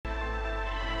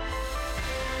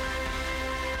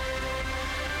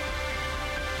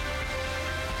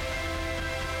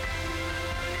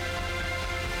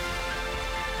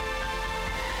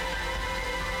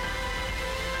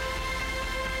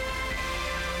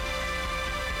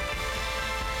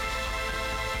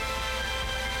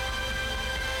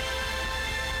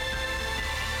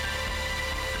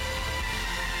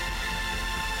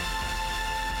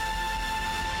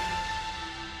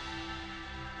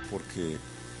porque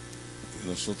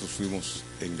nosotros fuimos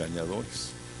engañadores.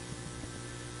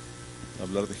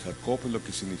 Hablar de Jacob es lo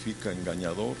que significa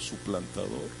engañador,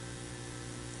 suplantador.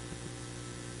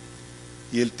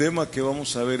 Y el tema que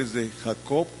vamos a ver es de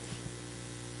Jacob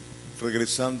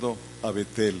regresando a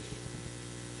Betel,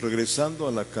 regresando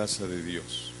a la casa de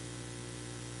Dios.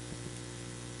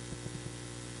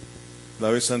 La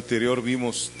vez anterior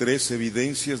vimos 3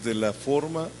 evidencias de la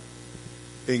forma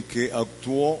en que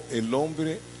actuó el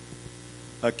hombre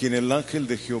a quien el ángel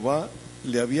de Jehová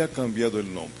le había cambiado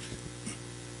el nombre.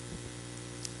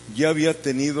 Ya había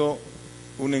tenido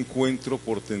un encuentro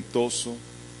portentoso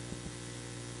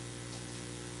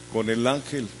con el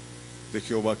ángel de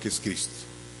Jehová, que es Cristo.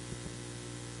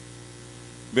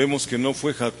 Vemos que no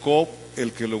fue Jacob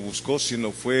el que lo buscó,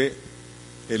 sino fue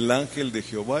el ángel de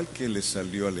Jehová el que le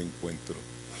salió al encuentro.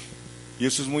 Y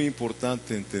eso es muy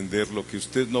importante entenderlo, que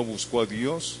usted no buscó a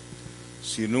Dios,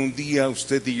 sino un día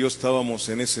usted y yo estábamos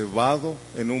en ese vado,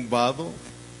 en un vado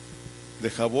de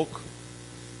Jaboc,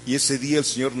 y ese día el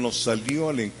Señor nos salió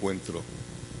al encuentro.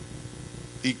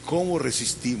 ¿Y cómo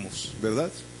resistimos,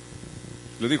 verdad?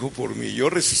 Lo dijo por mí, yo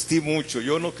resistí mucho,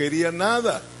 yo no quería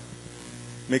nada.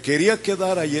 Me quería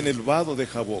quedar ahí en el vado de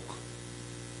Jaboc.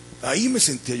 Ahí me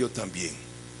sentía yo también,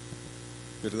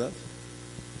 ¿verdad?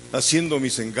 Haciendo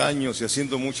mis engaños y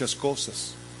haciendo muchas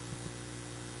cosas.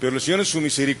 Pero el Señor en su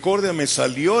misericordia me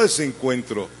salió a ese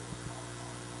encuentro.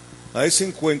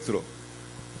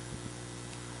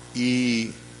 Y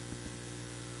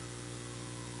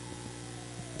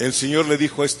el Señor le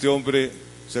dijo a este hombre,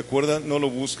 ¿se acuerdan? No lo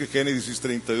busque, Génesis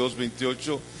 32,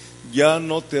 28. Ya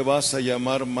no te vas a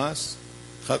llamar más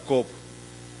Jacob.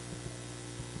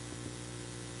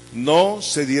 No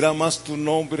se dirá más tu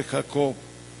nombre Jacob,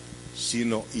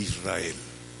 sino Israel,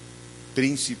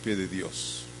 príncipe de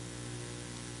Dios.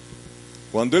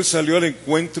 Cuando Él salió al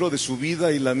encuentro de su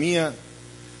vida y la mía,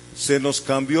 se nos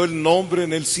cambió el nombre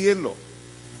en el cielo.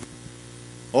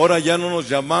 Ahora ya no nos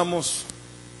llamamos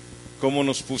como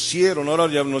nos pusieron,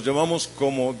 ahora ya nos llamamos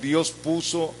como Dios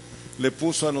le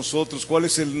puso a nosotros. ¿Cuál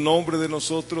es el nombre de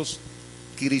nosotros?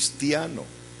 Cristiano,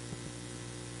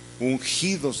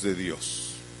 ungidos de Dios.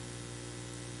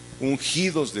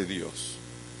 Ungidos de Dios,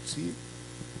 ¿sí?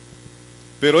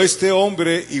 Pero este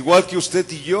hombre, igual que usted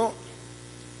y yo,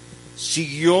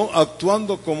 siguió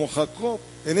actuando como Jacob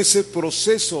en ese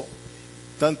proceso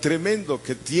tan tremendo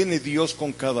que tiene Dios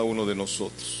con cada uno de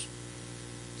nosotros.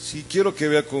 Sí, quiero que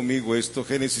vea conmigo esto,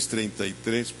 Génesis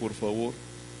 33, por favor.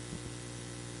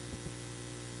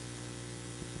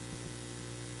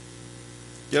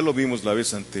 Ya lo vimos la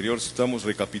vez anterior, si estamos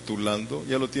recapitulando,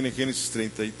 ya lo tiene Génesis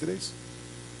 33.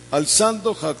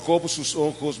 Alzando Jacob sus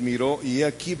ojos miró, y he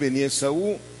aquí venía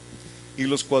Esaú, y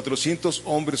los 400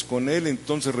 hombres con él.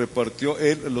 Entonces repartió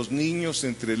él los niños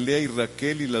entre Lea y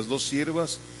Raquel y las 2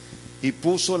 siervas, y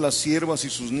puso las siervas y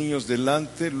sus niños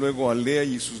delante, luego a Lea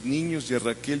y sus niños, y a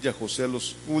Raquel y a José a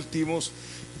los últimos.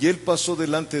 Y él pasó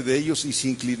delante de ellos y se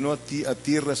inclinó a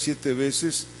tierra 7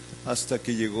 veces hasta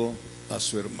que llegó a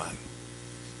su hermano.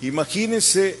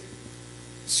 Imagínense,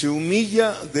 se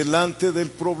humilla delante del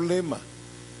problema.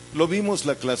 Lo vimos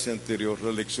la clase anterior,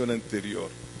 la lección anterior.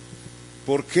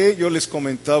 ¿Por qué? Yo les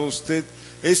comentaba a usted,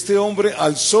 este hombre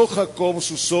alzó Jacob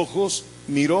sus ojos,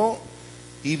 miró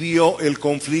y vio el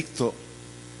conflicto,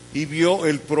 y vio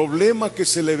el problema que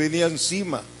se le venía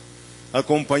encima,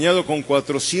 acompañado con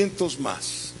 400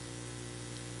 más.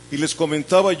 Y les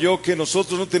comentaba yo que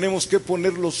nosotros no tenemos que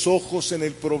poner los ojos en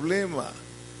el problema.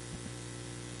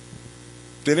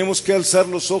 Tenemos que alzar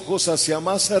los ojos hacia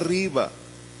más arriba.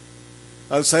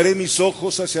 Alzaré mis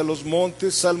ojos hacia los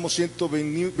montes, Salmo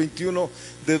 121,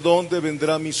 ¿de dónde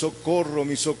vendrá mi socorro?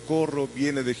 Mi socorro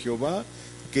viene de Jehová,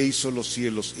 que hizo los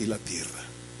cielos y la tierra.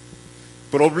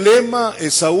 Problema,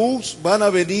 Esaú, van a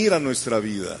venir a nuestra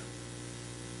vida.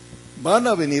 Van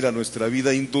a venir a nuestra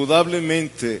vida,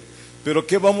 indudablemente. Pero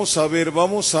 ¿qué vamos a ver?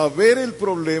 ¿Vamos a ver el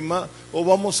problema o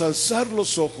vamos a alzar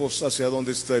los ojos hacia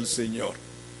donde está el Señor?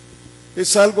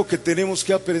 Es algo que tenemos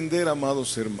que aprender,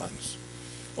 amados hermanos.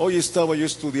 Hoy estaba yo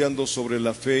estudiando sobre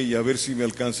la fe y a ver si me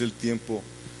alcanza el tiempo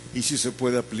y si se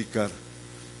puede aplicar.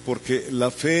 Porque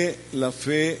la fe,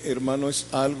 hermano, es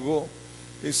algo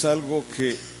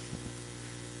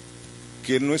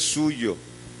que no es suyo,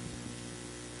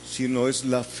 sino es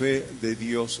la fe de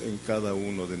Dios en cada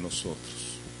uno de nosotros.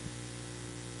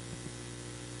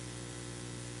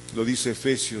 Lo dice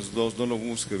Efesios 2, no lo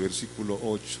busque, versículo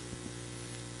 8,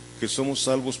 que somos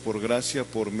salvos por gracia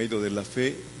por medio de la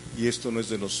fe, y esto no es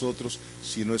de nosotros,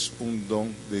 sino es un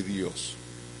don de Dios.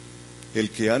 El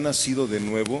que ha nacido de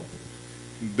nuevo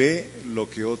ve lo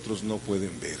que otros no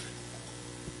pueden ver.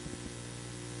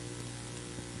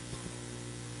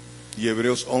 Y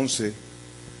Hebreos 11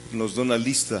 nos da una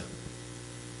lista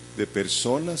de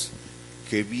personas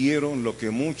que vieron lo que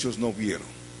muchos no vieron.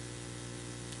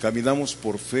 Caminamos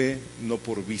por fe, no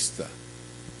por vista.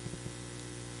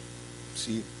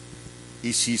 ¿Sí?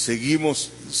 Y si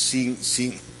seguimos sin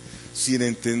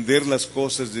entender las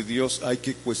cosas de Dios, hay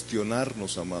que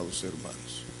cuestionarnos, amados hermanos.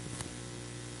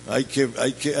 Hay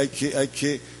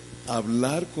que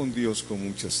hablar con Dios con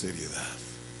mucha seriedad,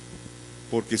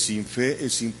 porque sin fe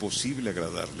es imposible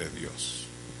agradarle a Dios.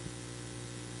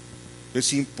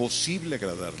 Es imposible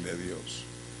agradarle a Dios.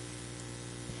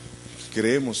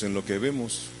 Creemos en lo que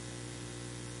vemos,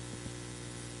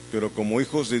 pero como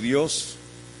hijos de Dios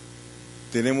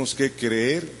tenemos que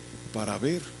creer para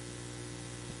ver.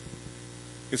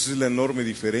 Esa es la enorme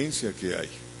diferencia que hay.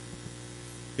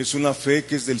 Es una fe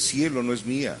que es del cielo, no es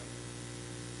mía.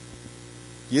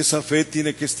 Y esa fe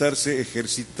tiene que estarse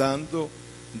ejercitando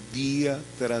día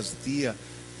tras día.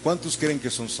 ¿Cuántos creen que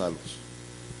son salvos?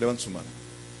 Levanten su mano.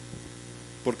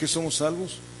 ¿Por qué somos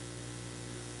salvos?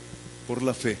 Por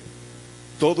la fe.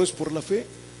 Todo es por la fe.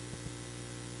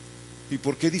 ¿Y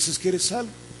por qué dices que eres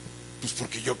salvo? Pues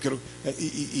porque yo quiero.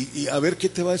 Y a ver qué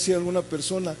te va a decir alguna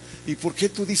persona. ¿Y por qué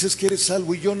tú dices que eres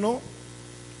salvo y yo no?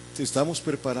 Estamos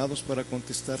preparados para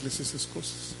contestarles esas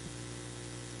cosas.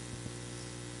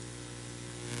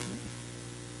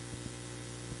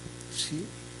 Sí.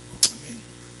 Amén.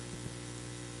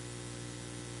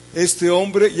 Este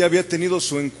hombre ya había tenido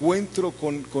su encuentro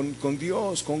con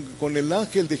Dios, con el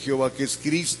ángel de Jehová, que es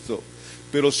Cristo,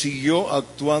 pero siguió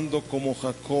actuando como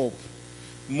Jacob.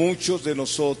 Muchos de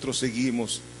nosotros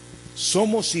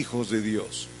somos hijos de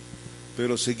Dios,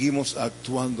 pero seguimos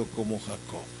actuando como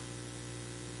Jacob.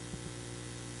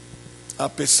 A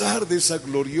pesar de esa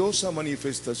gloriosa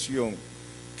manifestación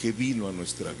que vino a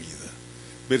nuestra vida.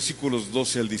 Versículos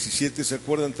 12 al 17, ¿se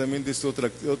acuerdan también de esta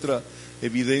otra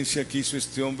evidencia que hizo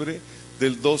este hombre?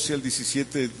 Del 12 al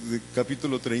 17 de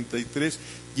capítulo 33.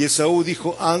 Y Esaú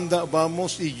dijo: anda,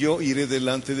 vamos, y yo iré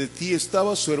delante de ti.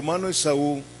 Estaba su hermano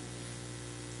Esaú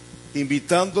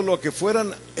invitándolo a que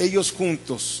fueran ellos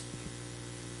juntos,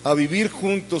 a vivir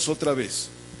juntos otra vez.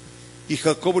 Y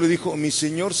Jacob le dijo: mi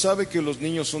señor sabe que los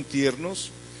niños son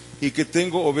tiernos y que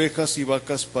tengo ovejas y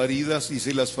vacas paridas, y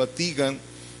si las fatigan,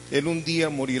 en un día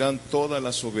morirán todas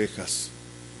las ovejas.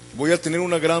 Voy a tener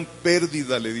una gran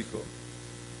pérdida, le dijo,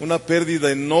 una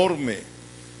pérdida enorme.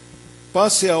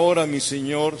 Pase ahora mi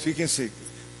señor, fíjense,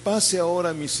 pase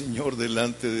ahora mi señor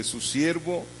delante de su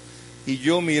siervo, y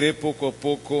yo miré poco a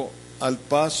poco al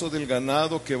paso del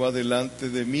ganado que va delante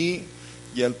de mí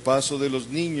y al paso de los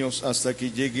niños hasta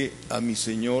que llegue a mi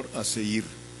señor a Seir.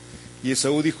 Y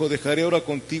Esaú dijo: dejaré ahora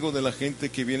contigo de la gente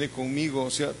que viene conmigo,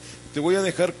 o sea, te voy a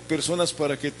dejar personas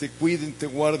para que te cuiden, te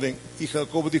guarden. Y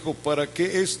Jacob dijo: ¿para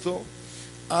qué esto?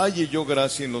 Halle yo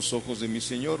gracia en los ojos de mi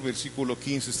señor. Versículo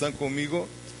 15, ¿están conmigo?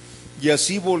 Y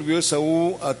así volvió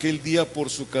Esaú aquel día por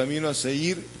su camino a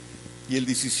Seir. Y el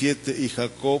 17, y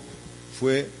Jacob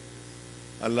fue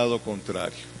al lado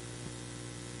contrario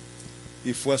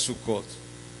y fue a Sucot.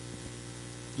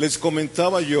 Les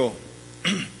comentaba yo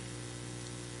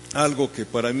algo que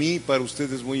para mí y para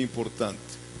ustedes es muy importante.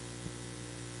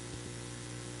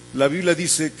 La Biblia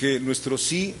dice que nuestro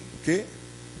sí, ¿qué?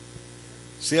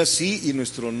 Sea sí, y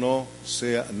nuestro no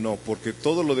sea no, porque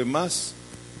todo lo demás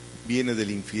viene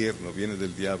del infierno, viene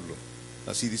del diablo.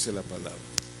 Así dice la palabra.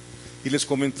 Y les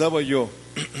comentaba yo,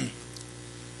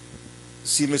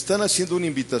 si me están haciendo una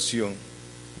invitación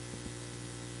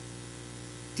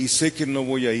y sé que no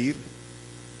voy a ir,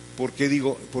 ¿por qué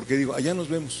digo, allá nos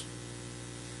vemos?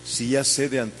 Si ya sé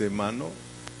de antemano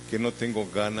que no tengo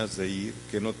ganas de ir,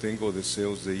 que no tengo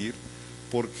deseos de ir,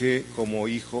 ¿por qué como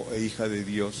hijo e hija de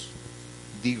Dios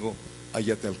digo,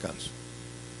 allá te alcanzo?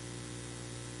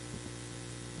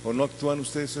 ¿O no actúan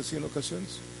ustedes así en ocasiones?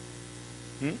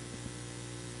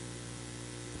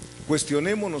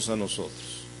 Cuestionémonos a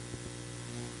nosotros,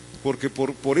 porque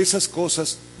por esas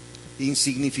cosas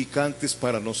insignificantes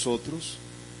para nosotros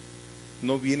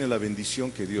no viene la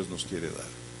bendición que Dios nos quiere dar,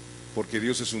 porque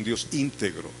Dios es un Dios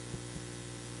íntegro.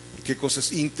 ¿Qué cosa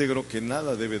es íntegro? Que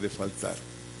nada debe de faltar.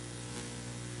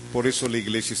 Por eso la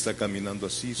iglesia está caminando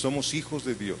así. Somos hijos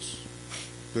de Dios,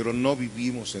 pero no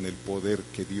vivimos en el poder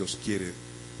que Dios quiere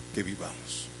que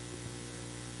vivamos.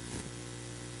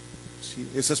 ¿Sí?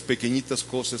 Esas pequeñitas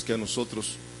cosas que a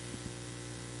nosotros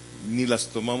ni las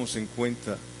tomamos en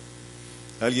cuenta.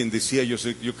 Alguien decía, yo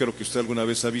creo que usted alguna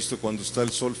vez ha visto cuando está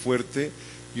el sol fuerte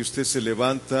y usted se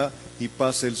levanta y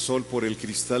pasa el sol por el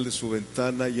cristal de su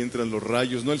ventana y entran los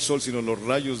rayos, no el sol sino los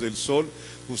rayos del sol.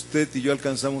 Usted y yo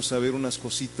alcanzamos a ver unas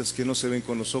cositas que no se ven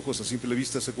con los ojos a simple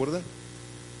vista, ¿se acuerdan?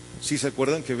 ¿Sí se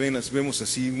acuerdan que vemos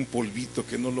así un polvito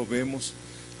que no lo vemos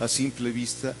a simple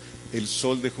vista? El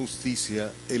sol de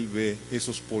justicia, Él ve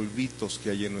esos polvitos que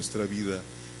hay en nuestra vida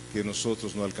que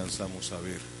nosotros no alcanzamos a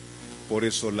ver. Por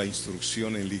eso la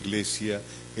instrucción en la iglesia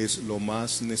es lo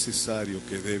más necesario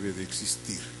que debe de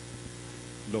existir.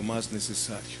 Lo más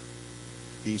necesario.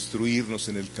 Instruirnos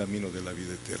en el camino de la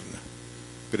vida eterna.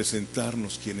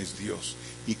 Presentarnos quién es Dios.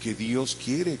 Y que Dios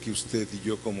quiere que usted y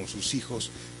yo como sus hijos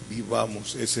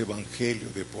vivamos ese evangelio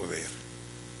de poder.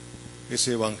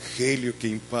 Ese evangelio que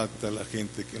impacta a la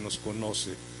gente que nos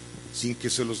conoce. Sin que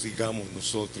se los digamos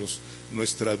nosotros.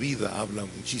 Nuestra vida habla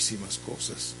muchísimas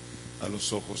cosas a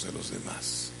los ojos de los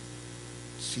demás.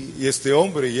 ¿Sí? Y este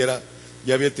hombre ya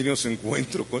había tenido su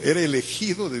encuentro, era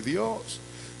elegido de Dios,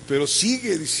 pero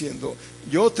sigue diciendo,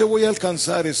 yo te voy a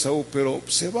alcanzar, Esaú, pero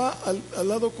se va al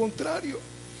lado contrario.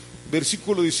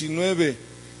 Versículo 19,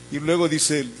 y luego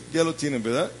dice, ya lo tienen,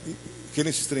 ¿verdad?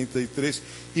 Génesis 33,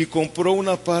 y compró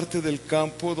una parte del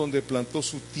campo donde plantó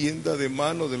su tienda de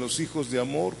mano de los hijos de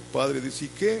Amor, padre de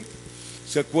Siquem.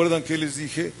 ¿Se acuerdan que les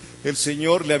dije? El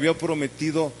Señor le había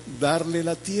prometido darle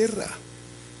la tierra.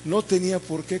 No tenía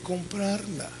por qué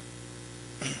comprarla.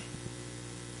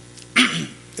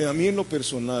 A mí en lo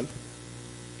personal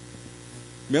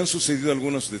me han sucedido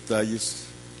algunos detalles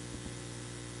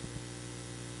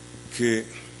que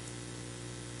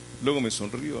luego me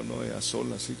sonrío, ¿no? A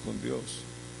solas, así con Dios.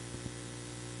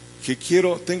 Que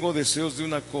tengo deseos de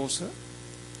una cosa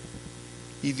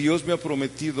y Dios me ha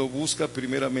prometido, busca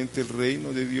primeramente el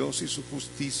reino de Dios y su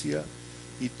justicia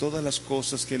y todas las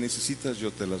cosas que necesitas yo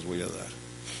te las voy a dar.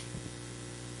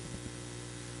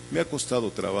 Me ha costado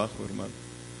trabajo, hermano.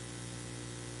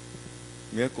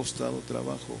 Me ha costado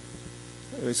trabajo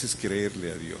a veces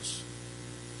creerle a Dios.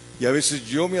 Y a veces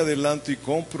yo me adelanto y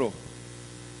compro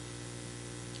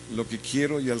lo que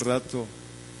quiero y al rato,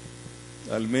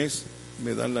 al mes,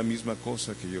 me dan la misma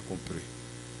cosa que yo compré,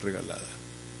 regalada.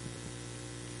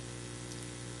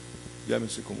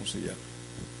 Llámese como se llama.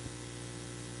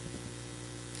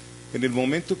 En el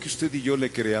momento que usted y yo le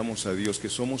creamos a Dios, que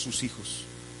somos sus hijos,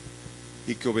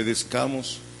 y que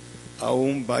obedezcamos,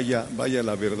 aún vaya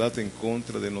la verdad en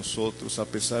contra de nosotros, a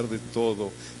pesar de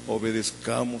todo,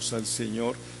 obedezcamos al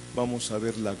Señor, vamos a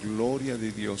ver la gloria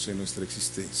de Dios en nuestra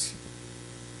existencia.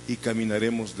 Y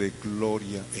caminaremos de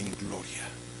gloria en gloria,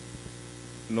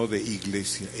 no de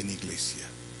iglesia en iglesia,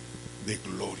 de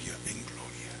gloria en gloria.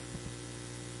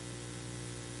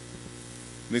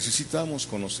 Necesitamos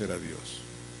conocer a Dios,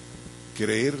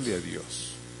 creerle a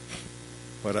Dios,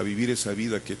 para vivir esa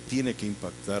vida que tiene que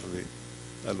impactarle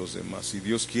a los demás. Si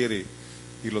Dios quiere,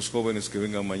 y los jóvenes que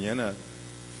vengan mañana,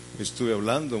 estuve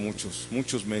hablando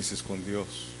muchos meses con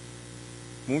Dios,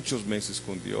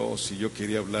 y yo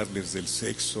quería hablarles del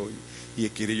sexo, y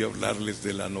quería yo hablarles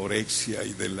de la anorexia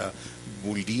y de la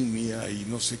bulimia y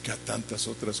no sé qué, tantas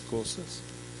otras cosas.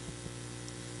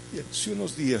 Y hace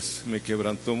unos días me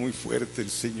quebrantó muy fuerte el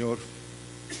Señor.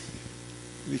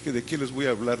 Le dije, ¿de qué les voy a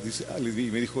hablar? Dice,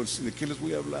 me dijo, ¿de qué les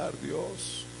voy a hablar,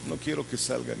 Dios? No quiero que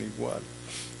salgan igual.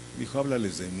 Me dijo,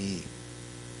 háblales de mí.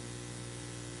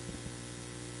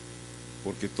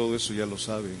 Porque todo eso ya lo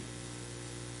saben.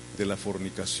 De la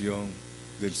fornicación,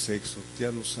 del sexo,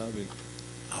 ya lo saben.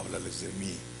 Háblales de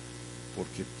mí,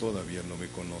 porque todavía no me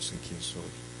conocen quién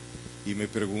soy. Y me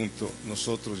pregunto,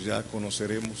 ¿nosotros ya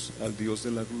conoceremos al Dios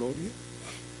de la gloria?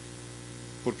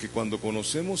 Porque cuando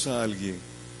conocemos a alguien,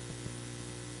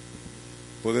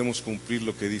 podemos cumplir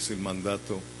lo que dice el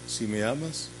mandato: si me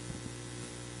amas,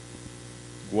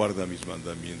 guarda mis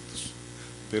mandamientos.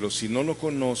 Pero si no lo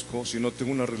conozco, si no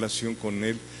tengo una relación con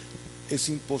Él, es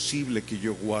imposible que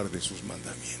yo guarde sus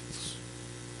mandamientos.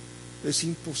 Es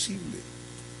imposible.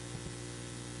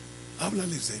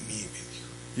 Háblales de mí, me dijo.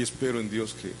 Y espero en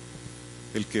Dios que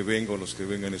el que venga o los que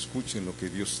vengan escuchen lo que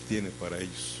Dios tiene para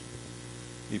ellos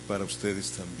y para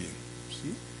ustedes también,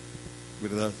 ¿sí?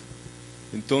 ¿Verdad?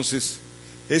 Entonces,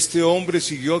 este hombre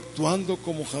siguió actuando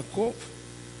como Jacob,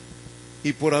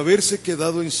 y por haberse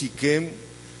quedado en Siquem,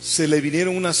 se le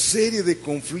vinieron una serie de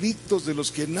conflictos de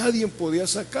los que nadie podía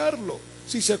sacarlo.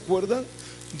 ¿Sí se acuerdan?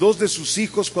 2 de sus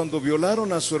hijos, cuando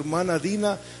violaron a su hermana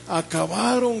Dina,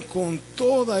 acabaron con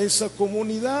toda esa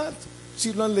comunidad.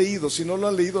 Si lo han leído, si no lo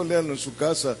han leído, léanlo en su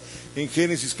casa, en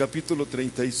Génesis capítulo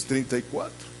 30 y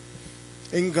 34.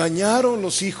 Engañaron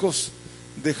los hijos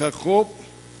de Jacob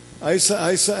a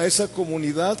esa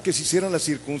comunidad, que se hicieran la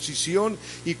circuncisión,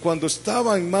 y cuando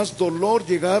estaba en más dolor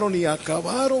llegaron y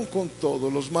acabaron con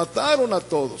todo, los mataron a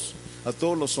todos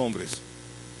los hombres.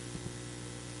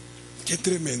 Qué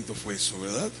tremendo fue eso,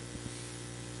 ¿verdad?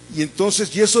 Y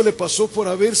entonces, y eso le pasó por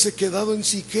haberse quedado en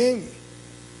Siquem.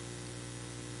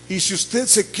 Y si usted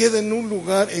se queda en un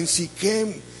lugar, en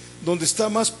Siquem, donde está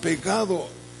más pegado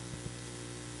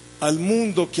al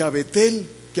mundo que a Betel,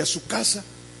 que a su casa,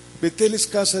 Betel es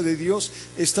casa de Dios,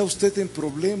 está usted en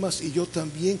problemas y yo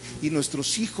también, y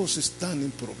nuestros hijos están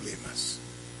en problemas.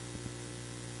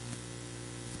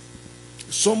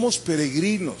 Somos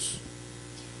peregrinos,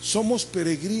 somos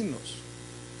peregrinos.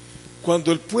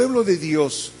 Cuando el pueblo de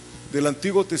Dios del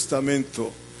Antiguo Testamento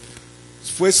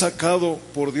fue sacado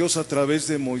por Dios a través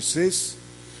de Moisés,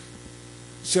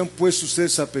 ¿se han puesto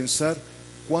ustedes a pensar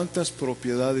cuántas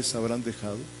propiedades habrán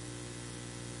dejado?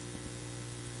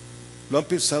 ¿Lo han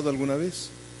pensado alguna vez?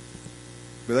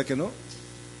 ¿Verdad que no?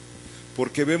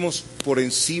 Porque vemos por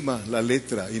encima la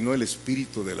letra y no el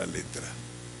espíritu de la letra.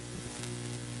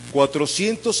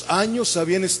 400 años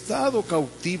habían estado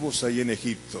cautivos ahí en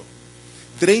Egipto.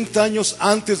 30 años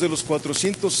antes de los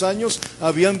 400 años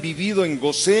habían vivido en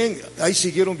Gosén, ahí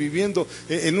siguieron viviendo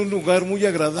en un lugar muy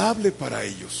agradable para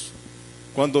ellos.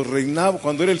 Cuando reinaba,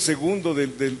 cuando era el segundo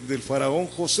del faraón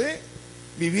José,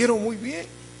 vivieron muy bien.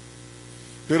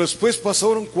 Pero después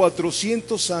pasaron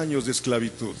 400 años de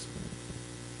esclavitud.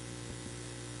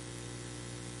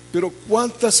 Pero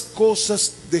cuántas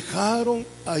cosas dejaron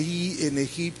ahí en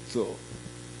Egipto.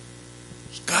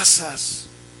 Casas,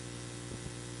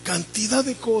 cantidad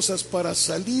de cosas para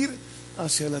salir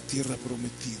hacia la tierra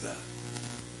prometida.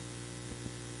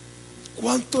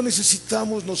 ¿Cuánto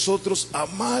necesitamos nosotros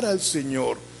amar al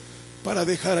Señor para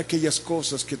dejar aquellas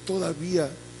cosas que todavía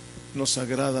nos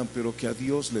agradan, pero que a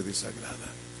Dios le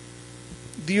desagradan?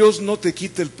 Dios no te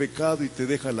quita el pecado y te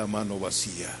deja la mano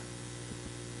vacía.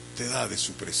 Te da de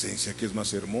su presencia, que es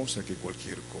más hermosa que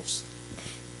cualquier cosa.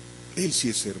 Él sí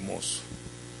es hermoso,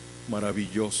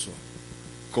 maravilloso,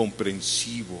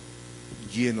 comprensivo,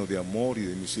 lleno de amor y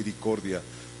de misericordia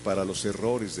para los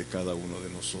errores de cada uno de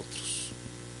nosotros.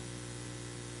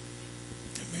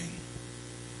 Amén.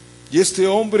 Y este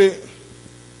hombre,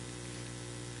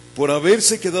 por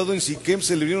haberse quedado en Siquem,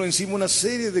 se le vino encima una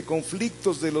serie de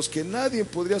conflictos de los que nadie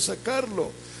podría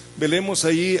sacarlo. Velemos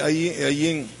ahí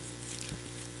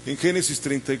en Génesis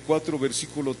 34,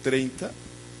 versículo 30.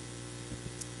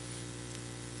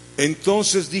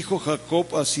 Entonces dijo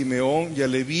Jacob a Simeón y a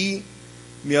Leví: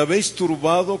 me habéis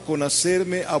turbado con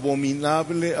hacerme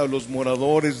abominable a los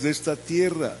moradores de esta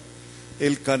tierra,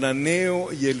 el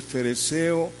cananeo y el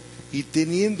fereceo, y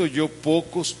teniendo yo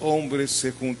pocos hombres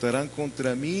se juntarán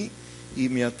contra mí y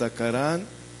me atacarán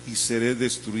y seré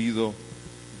destruido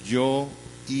yo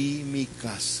y mi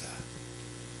casa.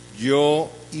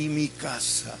 Yo y mi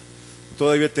casa.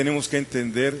 Todavía tenemos que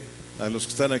entender, a los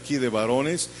que están aquí de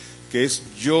varones, que es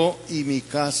yo y mi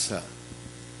casa.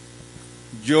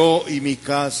 Yo y mi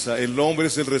casa. El hombre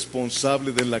es el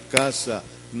responsable de la casa,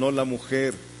 no la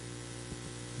mujer.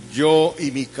 Yo y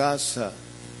mi casa.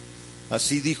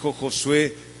 Así dijo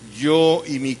Josué: yo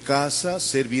y mi casa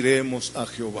serviremos a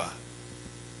Jehová.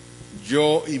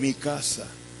 Yo y mi casa.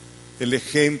 El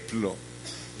ejemplo.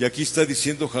 Y aquí está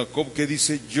diciendo Jacob, que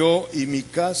dice: yo y mi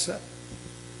casa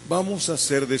vamos a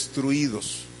ser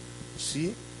destruidos.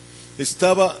 ¿Sí?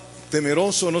 ¿Estaba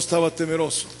temeroso o no estaba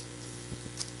temeroso?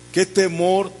 Qué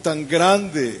temor tan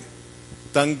grande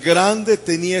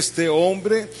tenía este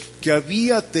hombre, que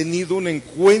había tenido un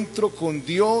encuentro con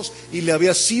Dios y le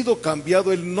había sido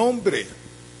cambiado el nombre.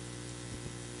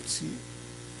 ¿Sí?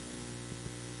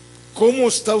 ¿Cómo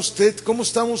está usted? ¿Cómo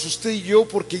estamos usted y yo?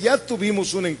 Porque ya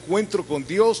tuvimos un encuentro con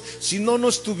Dios, si no, no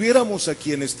estuviéramos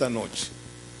aquí en esta noche.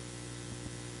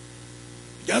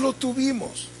 Ya lo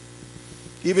tuvimos.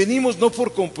 Y venimos no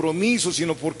por compromiso,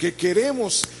 sino porque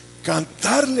queremos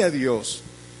cantarle a Dios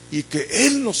y que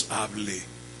Él nos hable,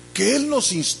 que Él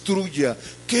nos instruya,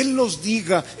 que Él nos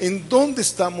diga en dónde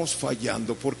estamos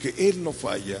fallando, porque Él no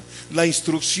falla. La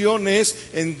instrucción es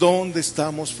en dónde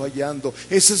estamos fallando.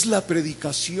 Esa es la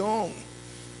predicación.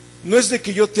 No es de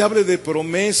que yo te hable de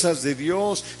promesas de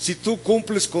Dios. Si tú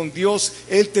cumples con Dios,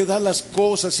 Él te da las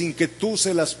cosas sin que tú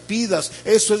se las pidas.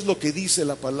 Eso es lo que dice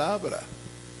la palabra.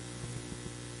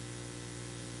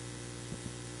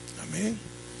 Amén.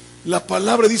 La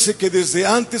palabra dice que desde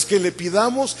antes que le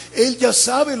pidamos, Él ya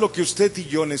sabe lo que usted y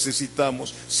yo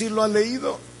necesitamos. ¿Sí lo ha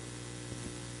leído?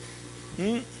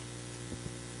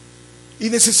 Y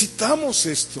necesitamos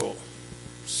esto.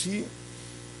 ¿Sí?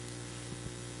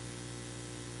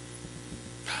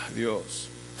 Dios.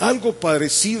 Algo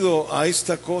parecido a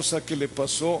esta cosa que le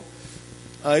pasó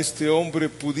a este hombre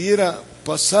pudiera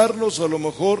pasarnos, o a lo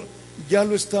mejor ya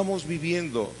lo estamos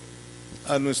viviendo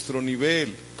a nuestro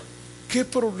nivel. ¿Qué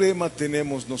problema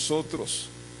tenemos nosotros?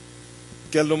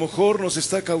 Que a lo mejor nos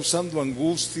está causando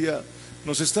angustia,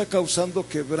 nos está causando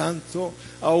quebranto,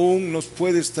 aún nos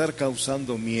puede estar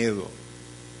causando miedo.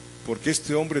 porque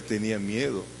este hombre tenía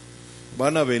miedo.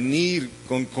 Van a venir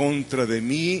con contra de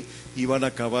mí y van a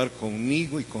acabar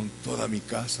conmigo y con toda mi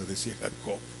casa, decía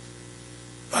Jacob.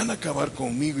 Van a acabar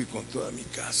conmigo y con toda mi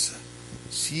casa.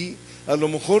 Sí, a lo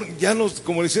mejor ya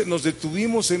como dice, nos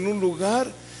detuvimos en un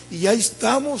lugar y ahí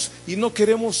estamos y no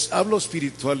queremos, hablo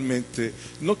espiritualmente,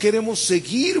 no queremos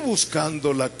seguir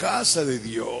buscando la casa de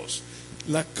Dios.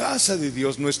 La casa de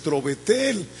Dios, nuestro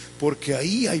Betel, porque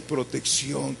ahí hay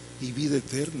protección y vida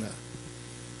eterna.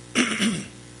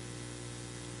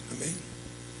 Amén.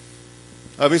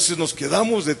 A veces nos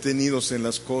quedamos detenidos en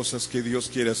las cosas que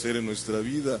Dios quiere hacer en nuestra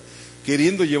vida,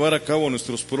 queriendo llevar a cabo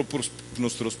nuestros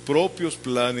propios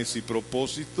planes y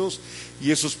propósitos, y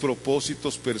esos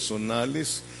propósitos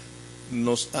personales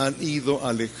nos han ido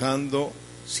alejando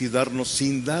sin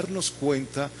darnos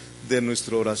cuenta de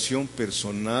nuestra oración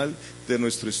personal, de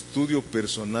nuestro estudio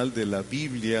personal de la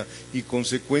Biblia y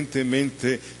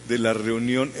consecuentemente de la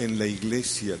reunión en la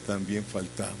iglesia también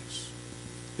faltamos.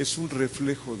 Es un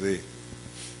reflejo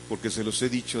porque se los he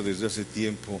dicho desde hace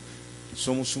tiempo,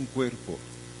 somos un cuerpo.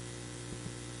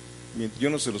 Yo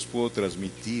no se los puedo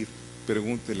transmitir,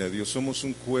 pregúntele a Dios, somos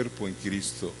un cuerpo en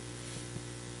Cristo.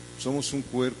 Somos un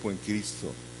cuerpo en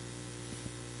Cristo.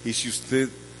 Y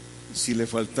si le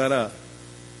faltara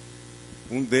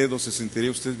un dedo, ¿se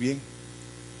sentiría usted bien?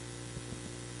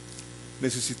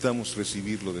 Necesitamos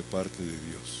recibirlo de parte de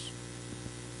Dios.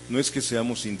 No es que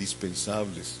seamos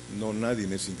indispensables, no, nadie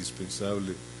es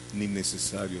indispensable, ni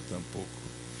necesario tampoco.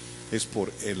 Es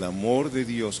por el amor de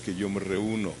Dios que yo me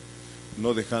reúno,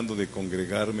 no dejando de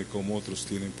congregarme como otros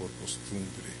tienen por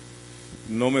costumbre.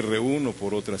 No me reúno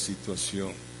por otra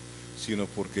situación, sino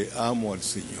porque amo al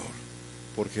Señor,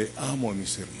 porque amo a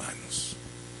mis hermanos,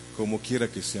 como quiera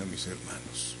que sean mis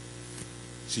hermanos.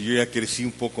 Si yo ya crecí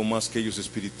un poco más que ellos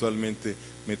espiritualmente,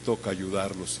 me toca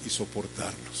ayudarlos y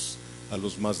soportarlos, a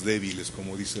los más débiles,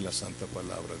 como dice la santa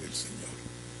palabra del Señor.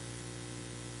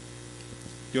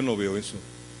 Yo no veo eso,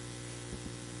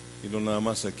 y no nada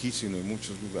más aquí, sino en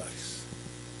muchos lugares.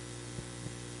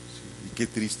 Sí, y qué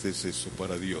triste es eso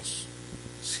para Dios.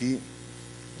 Sí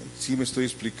me estoy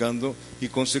explicando, y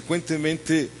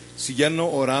consecuentemente, si ya no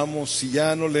oramos, si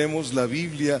ya no leemos la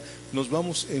Biblia, nos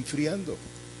vamos enfriando.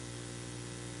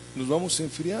 Nos vamos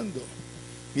enfriando.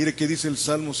 Mire qué dice el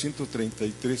Salmo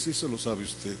 133, eso lo sabe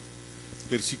usted,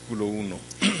 versículo 1.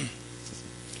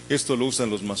 Esto lo usan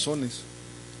los masones,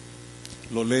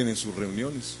 lo leen en sus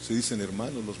reuniones, se dicen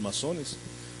hermanos, los masones,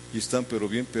 y están pero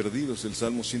bien perdidos. El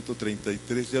Salmo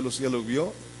 133, ¿ya lo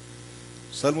vio?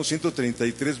 Salmo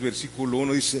 133, versículo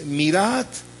 1 dice: mirad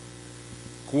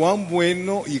cuán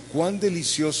bueno y cuán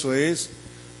delicioso es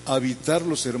habitar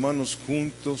los hermanos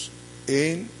juntos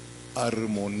en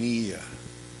armonía,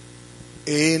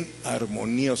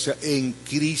 o sea, en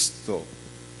Cristo.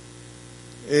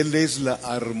 Él es la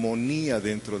armonía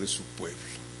dentro de su pueblo.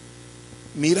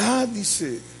 Mirad,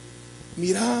 dice,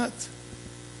 mirad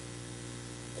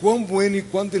cuán bueno y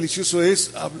cuán delicioso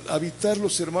es habitar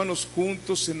los hermanos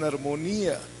juntos en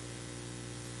armonía.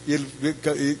 Y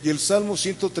el Salmo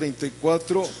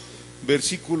 134,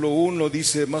 versículo 1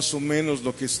 dice más o menos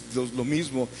lo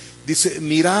mismo. Dice: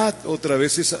 mirad, otra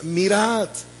vez esa, mirad,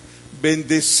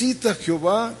 bendecid a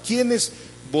Jehová. ¿Quiénes?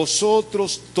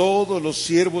 Vosotros todos los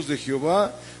siervos de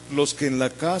Jehová, los que en la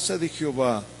casa de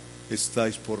Jehová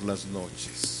estáis por las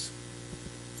noches.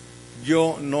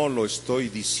 Yo no lo estoy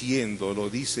diciendo, lo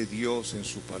dice Dios en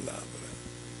su palabra.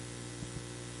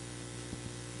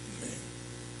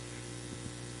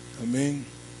 Amén.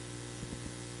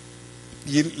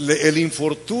 Y el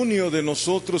infortunio de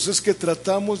nosotros es que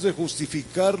tratamos de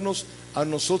justificarnos a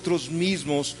nosotros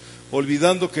mismos,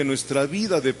 olvidando que nuestra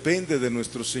vida depende de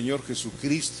nuestro Señor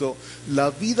Jesucristo.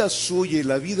 La vida suya y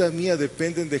la vida mía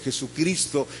dependen de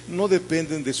Jesucristo, no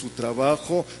dependen de su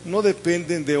trabajo, no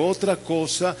dependen de otra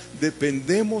cosa,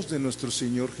 dependemos de nuestro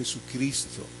Señor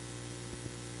Jesucristo.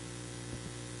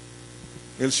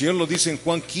 El Señor lo dice en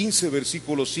Juan 15,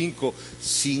 versículo 5: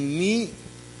 sin mí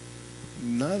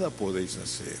nada podéis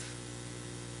hacer.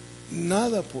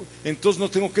 Nada. Entonces no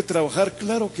tengo que trabajar,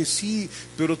 claro que sí,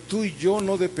 pero tú y yo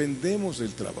no dependemos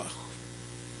del trabajo.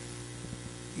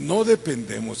 No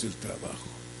dependemos del trabajo.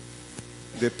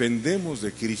 Dependemos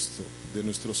de Cristo, de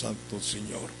nuestro Santo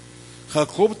Señor.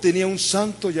 Jacob tenía un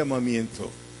santo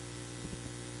llamamiento,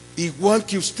 igual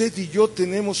que usted y yo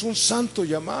tenemos un santo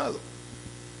llamado.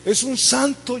 Es un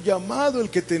santo llamado el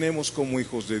que tenemos como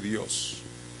hijos de Dios.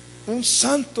 Un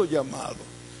santo llamado,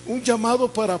 un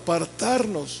llamado para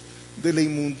apartarnos de la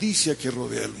inmundicia que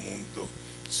rodea el mundo.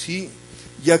 ¿Sí?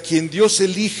 Y a quien Dios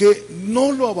elige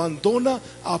no lo abandona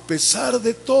a pesar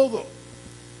de todo.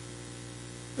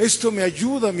 Esto me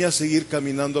ayuda a mí a seguir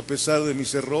caminando a pesar de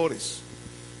mis errores.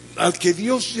 Al que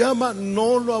Dios llama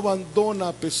no lo abandona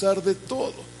a pesar de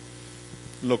todo.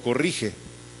 Lo corrige,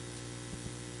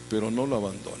 pero no lo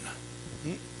abandona.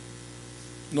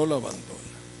 No lo abandona.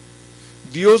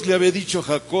 Dios le había dicho a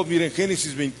Jacob, miren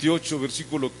Génesis 28,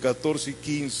 versículos 14 y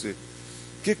 15.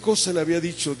 ¿Qué cosa le había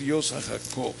dicho Dios a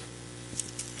Jacob?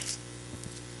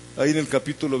 Ahí en el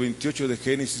capítulo 28 de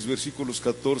Génesis, versículos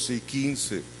 14 y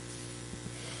 15.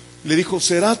 Le dijo,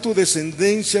 será tu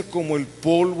descendencia como el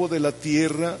polvo de la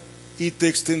tierra y te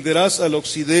extenderás al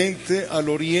occidente, al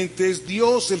oriente. Es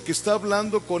Dios el que está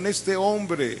hablando con este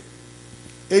hombre.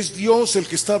 Es Dios el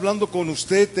que está hablando con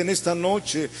usted en esta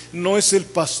noche, no es el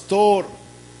pastor.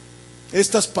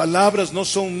 Estas palabras no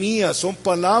son mías, son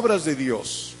palabras de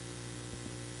Dios.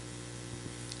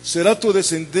 Será tu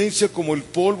descendencia como el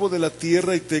polvo de la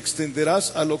tierra y te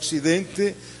extenderás al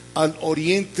occidente, al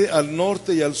oriente, al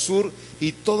norte y al sur,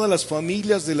 y todas las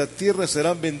familias de la tierra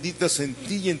serán benditas en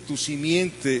ti y en tu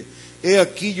simiente. He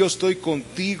aquí yo estoy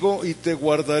contigo y te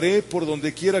guardaré por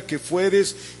donde quiera que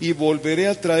fueres y volveré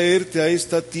a traerte a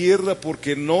esta tierra,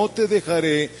 porque no te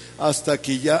dejaré hasta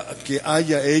que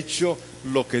haya hecho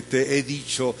lo que te he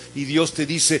dicho. Y Dios te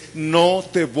dice, no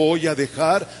te voy a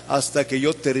dejar hasta que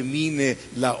yo termine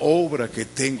la obra que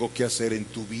tengo que hacer en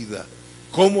tu vida.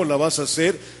 ¿Cómo la vas a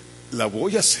hacer? La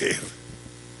voy a hacer.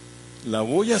 La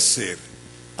voy a hacer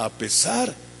a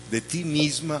pesar de ti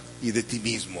misma y de ti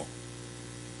mismo.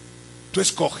 Tú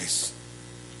escoges,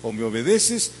 o me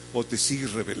obedeces o te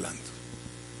sigues rebelando.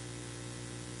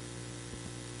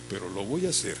 Pero lo voy a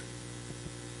hacer.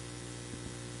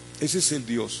 Ese es el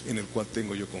Dios en el cual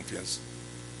tengo yo confianza.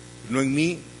 No en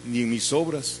mí, ni en mis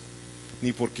obras,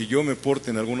 ni porque yo me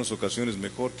porte en algunas ocasiones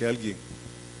mejor que alguien.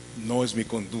 No es mi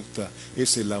conducta,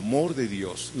 es el amor de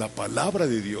Dios, la palabra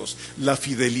de Dios, la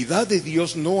fidelidad de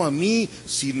Dios, no a mí,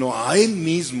 sino a Él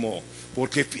mismo,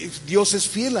 porque Dios es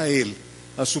fiel a Él,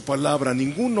 a su palabra.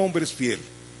 Ningún hombre es fiel,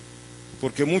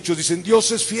 porque muchos dicen, Dios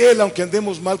es fiel aunque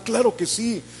andemos mal. Claro que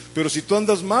sí, pero si tú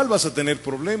andas mal vas a tener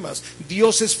problemas.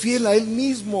 Dios es fiel a Él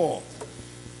mismo.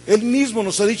 Él mismo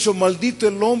nos ha dicho, maldito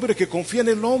el hombre que confía en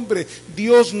el hombre.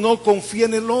 Dios no confía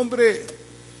en el hombre.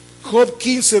 Job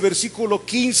 15, versículo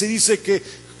 15 dice que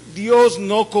Dios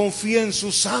no confía en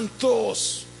sus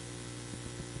santos.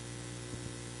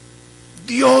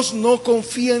 Dios no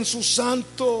confía en sus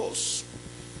santos.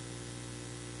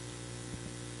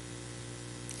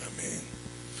 Amén.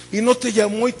 Y no te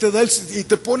llamó y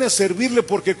te pone a servirle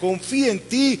porque confía en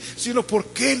ti, sino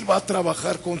porque Él va a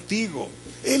trabajar contigo.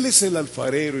 Él es el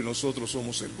alfarero y nosotros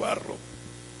somos el barro.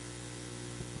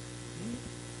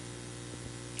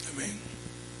 Amén.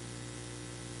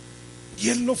 Y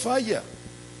Él no falla.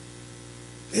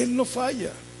 Él no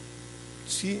falla.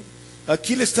 ¿Sí?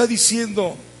 Aquí le está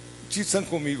diciendo, si están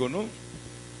conmigo, ¿no?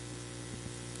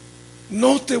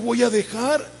 No te voy a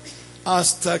dejar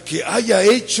hasta que haya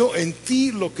hecho en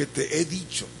ti lo que te he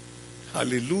dicho.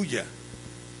 Aleluya.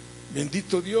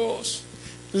 Bendito Dios.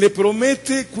 Le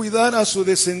promete cuidar a su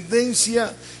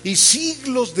descendencia y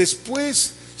siglos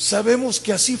después sabemos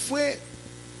que así fue.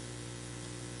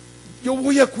 Yo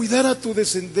voy a cuidar a tu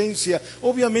descendencia.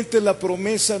 Obviamente la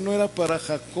promesa no era para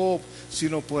Jacob,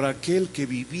 sino por aquel que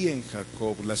vivía en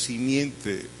Jacob, la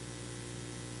simiente.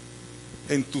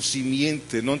 En tu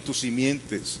simiente, no en tus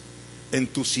simientes. En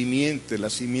tu simiente,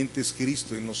 la simiente es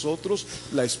Cristo, en nosotros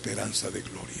la esperanza de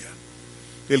gloria.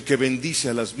 El que bendice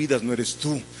a las vidas no eres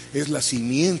tú, es la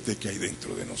simiente que hay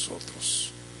dentro de nosotros,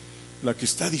 la que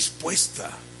está dispuesta,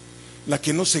 la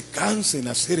que no se cansa en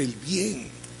hacer el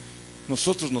bien.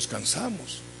 Nosotros nos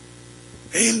cansamos,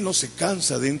 Él no se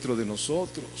cansa dentro de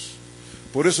nosotros.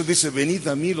 Por eso dice, venid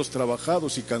a mí los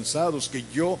trabajados y cansados, que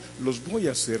yo los voy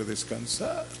a hacer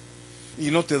descansar. Y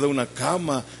no te da una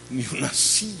cama ni una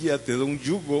silla, te da un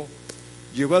yugo.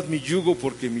 Llevad mi yugo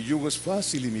porque mi yugo es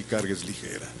fácil y mi carga es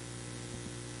ligera.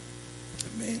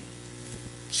 Amén.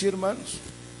 Sí, hermanos.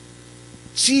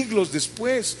 Siglos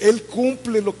después, Él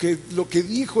cumple lo que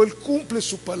dijo, Él cumple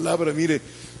su palabra. Mire,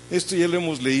 esto ya lo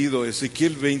hemos leído,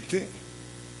 Ezequiel 20.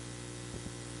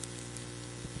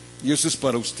 Y eso es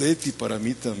para usted y para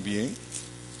mí también.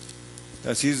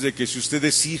 Así es de que si usted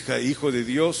es hija, hijo de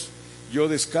Dios, yo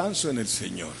descanso en el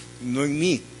Señor, no en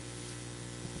mí.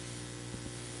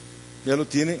 ¿Ya lo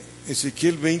tiene?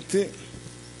 Ezequiel 20,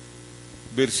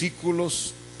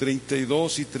 versículos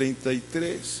 32 y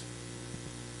 33.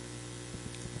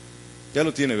 Ya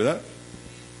lo tiene, ¿verdad?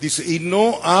 Dice, y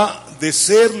no ha de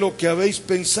ser lo que habéis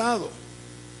pensado.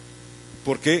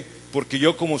 ¿Por qué? Porque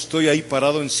yo, como estoy ahí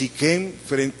parado en Siquem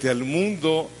frente al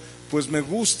mundo, pues me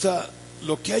gusta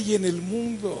lo que hay en el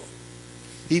mundo.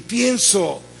 Y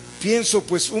pienso, pienso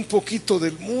pues un poquito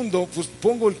del mundo, pues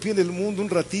pongo el pie en el mundo un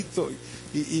ratito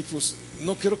y pues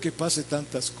no quiero que pase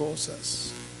tantas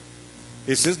cosas.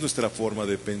 Esa es nuestra forma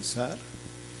de pensar,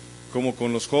 como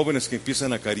con los jóvenes que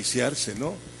empiezan a acariciarse,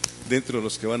 ¿no? Dentro de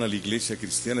los que van a la iglesia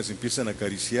cristiana se empiezan a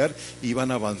acariciar y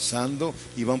van avanzando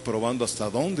y van probando hasta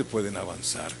dónde pueden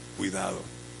avanzar. Cuidado.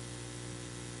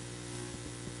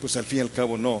 Pues al fin y al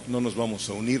cabo no nos vamos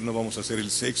a unir, no vamos a hacer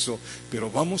el sexo, pero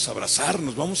vamos a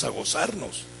abrazarnos, vamos a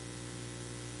gozarnos.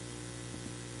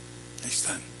 Ahí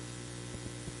están.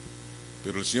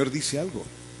 Pero el Señor dice algo,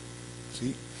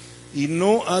 ¿sí? Y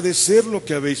no ha de ser lo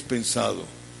que habéis pensado,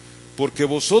 porque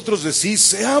vosotros decís,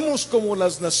 seamos como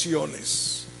las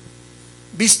naciones,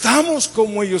 vistamos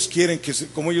como ellos quieren,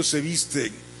 como ellos se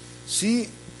visten, ¿sí?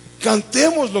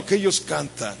 Cantemos lo que ellos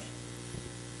cantan.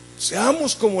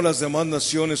 Seamos como las demás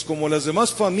naciones, como las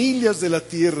demás familias de la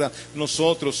tierra.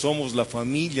 Nosotros somos la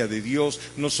familia de Dios,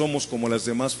 no somos como las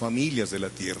demás familias de la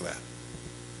tierra.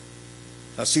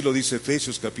 Así lo dice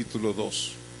Efesios capítulo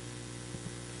 2.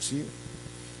 ¿Sí?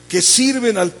 Que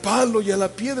sirven al palo y a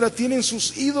la piedra, tienen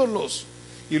sus ídolos.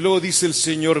 Y luego dice el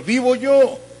Señor, vivo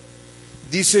yo,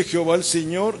 dice Jehová el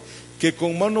Señor, que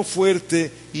con mano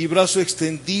fuerte y brazo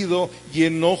extendido y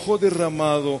enojo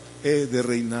derramado he de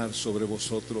reinar sobre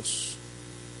vosotros.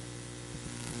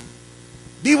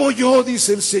 Vivo yo,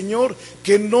 dice el Señor,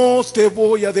 que no te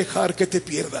voy a dejar que te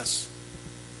pierdas.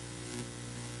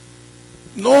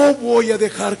 No voy a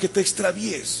dejar que te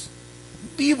extravíes.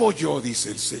 Vivo yo,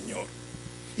 dice el Señor.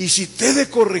 Y si te he de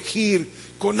corregir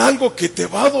con algo que te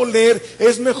va a doler,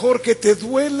 es mejor que te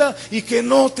duela y que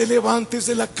no te levantes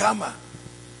de la cama.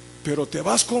 Pero te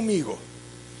vas conmigo,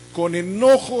 con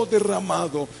enojo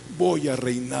derramado voy a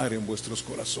reinar en vuestros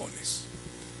corazones.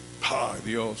 Ah,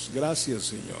 Dios, gracias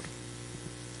Señor,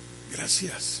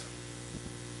 gracias.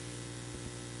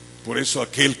 Por eso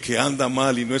aquel que anda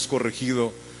mal y no es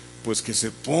corregido, pues que se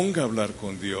ponga a hablar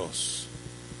con Dios,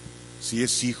 si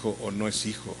es hijo o no es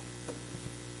hijo.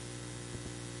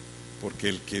 Porque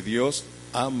el que Dios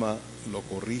ama, lo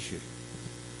corrige.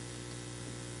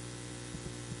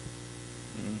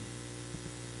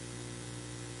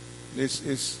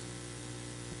 Es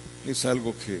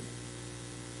algo que...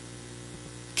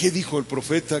 ¿Qué dijo el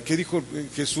profeta? ¿Qué dijo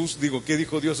Jesús? ¿Qué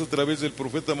dijo Dios a través del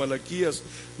profeta Malaquías?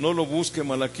 No lo busque,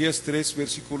 Malaquías 3,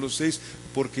 versículo 6,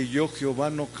 porque yo Jehová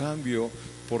no cambio,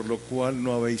 por lo cual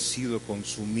no habéis sido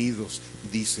consumidos,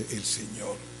 dice el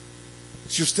Señor.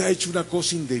 Si usted ha hecho una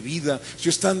cosa indebida, si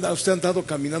usted ha andado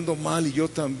caminando mal y yo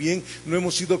también, no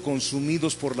hemos sido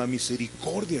consumidos por la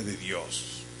misericordia de Dios.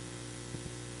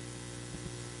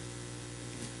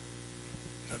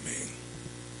 Amén.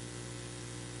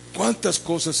 ¿Cuántas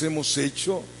cosas hemos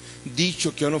hecho,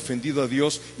 dicho que han ofendido a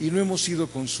Dios y no hemos sido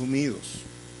consumidos?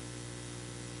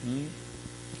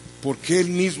 Porque Él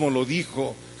mismo lo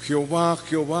dijo, Jehová,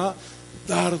 Jehová,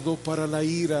 tardo para la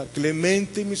ira,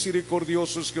 clemente y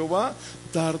misericordioso es Jehová,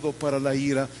 tardo para la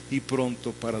ira y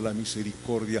pronto para la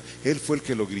misericordia. Él fue el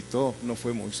que lo gritó, no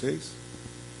fue Moisés.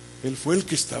 Él fue el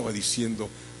que estaba diciendo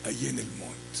allí en el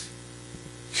monte,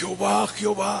 Jehová,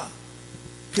 Jehová,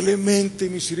 clemente y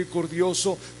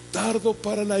misericordioso, tardo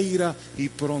para la ira y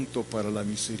pronto para la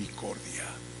misericordia.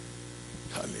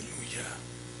 Aleluya.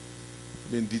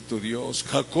 Bendito Dios.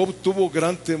 Jacob tuvo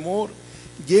gran temor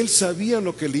y él sabía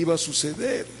lo que le iba a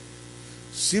suceder.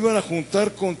 Se iban a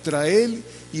juntar contra él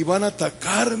y van a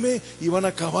atacarme y van a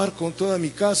acabar con toda mi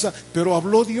casa. Pero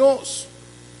habló Dios.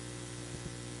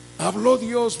 Habló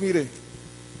Dios, mire.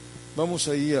 Vamos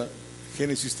ahí a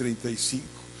Génesis 35.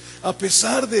 A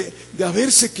pesar de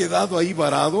haberse quedado ahí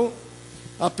varado,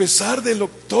 a pesar de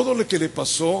todo lo que le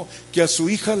pasó, que a su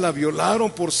hija la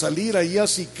violaron por salir ahí a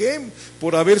Siquem,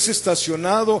 por haberse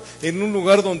estacionado en un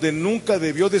lugar donde nunca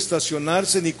debió de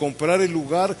estacionarse ni comprar el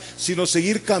lugar, sino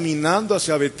seguir caminando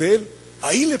hacia Betel,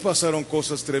 ahí le pasaron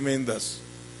cosas tremendas.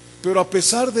 Pero a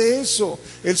pesar de eso,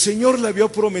 el Señor le había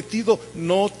prometido,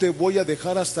 no te voy a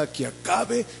dejar hasta que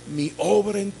acabe mi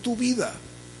obra en tu vida.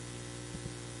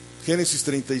 Génesis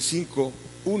 35,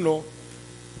 1.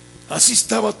 Así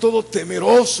estaba todo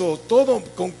temeroso, todo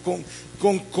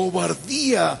con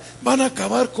cobardía. Van a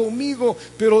acabar conmigo.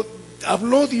 Pero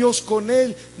habló Dios con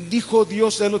él. Dijo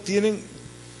Dios, ya lo tienen,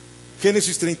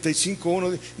 Génesis 35,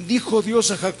 1. Dijo Dios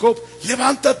a Jacob,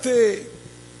 levántate.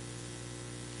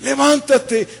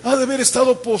 Levántate. Ha de haber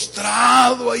estado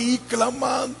postrado ahí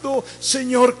clamando,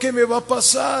 Señor, ¿qué me va a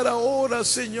pasar ahora,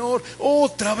 Señor?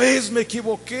 Otra vez me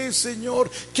equivoqué, Señor.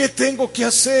 ¿Qué tengo que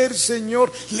hacer,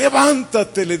 Señor?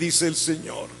 Levántate, le dice el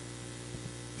Señor.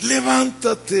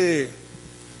 Levántate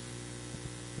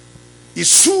y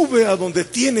sube a donde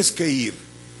tienes que ir.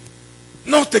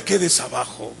 No te quedes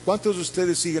abajo. ¿Cuántos de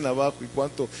ustedes siguen abajo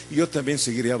y yo también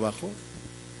seguiré abajo?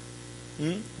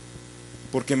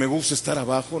 Porque me gusta estar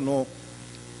abajo, no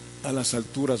a las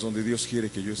alturas donde Dios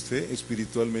quiere que yo esté,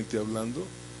 espiritualmente hablando.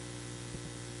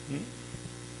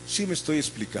 ¿Sí me estoy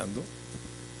explicando?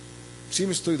 ¿Sí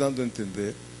me estoy dando a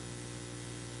entender?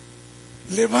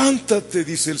 Levántate,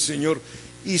 dice el Señor,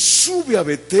 y sube a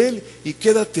Betel y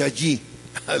quédate allí.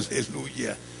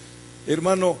 Aleluya.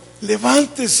 Hermano,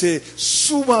 levántese,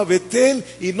 suba a Betel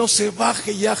y no se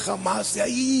baje ya jamás de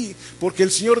ahí, porque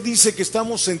el Señor dice que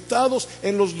estamos sentados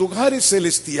en los lugares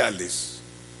celestiales.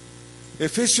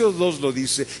 Efesios 2 lo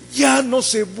dice, ya no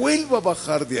se vuelva a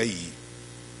bajar de ahí.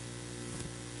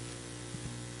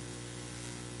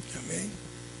 Amén.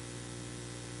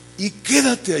 Y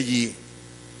quédate allí.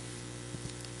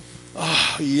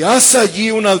 Y haz allí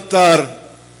un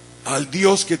altar al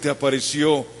Dios que te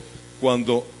apareció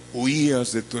cuando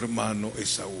huías de tu hermano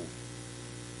Esaú.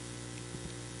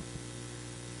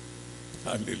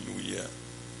 Aleluya.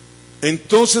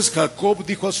 Entonces Jacob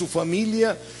dijo a su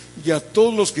familia y a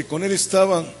todos los que con él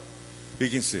estaban,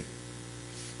 fíjense,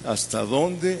 hasta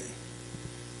dónde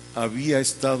había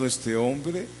estado este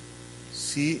hombre,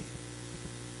 sí,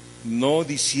 no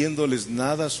diciéndoles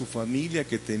nada a su familia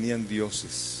que tenían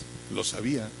dioses. Lo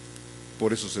sabía,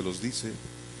 por eso se los dice.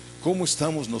 ¿Cómo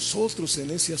estamos nosotros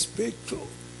en ese aspecto?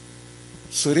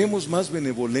 ¿Seremos más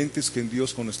benevolentes que en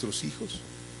Dios con nuestros hijos?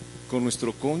 ¿Con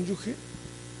nuestro cónyuge?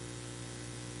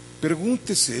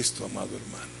 Pregúntese esto, amado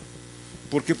hermano,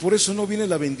 porque por eso no viene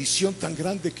la bendición tan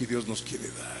grande que Dios nos quiere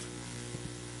dar.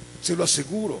 Se lo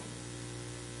aseguro,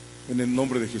 en el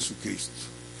nombre de Jesucristo.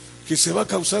 ¿Que se va a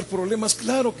causar problemas?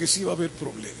 Claro que sí va a haber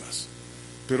problemas,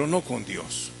 pero no con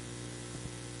Dios.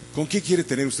 ¿Con qué quiere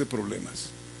tener usted problemas?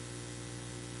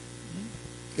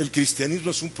 El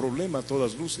cristianismo es un problema a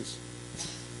todas luces,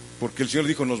 porque el Señor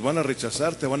dijo, nos van a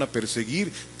rechazar, te van a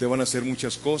perseguir, te van a hacer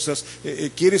muchas cosas.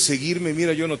 ¿Quieres seguirme?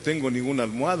 Mira, yo no tengo ninguna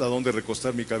almohada donde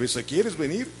recostar mi cabeza. ¿Quieres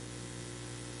venir?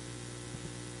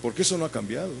 Porque eso no ha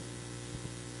cambiado.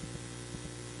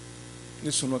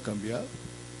 Eso no ha cambiado.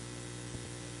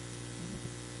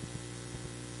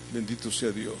 Bendito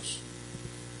sea Dios.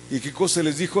 ¿Y qué cosa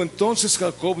les dijo? Entonces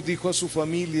Jacob dijo a su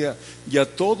familia y a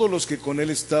todos los que con él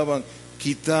estaban,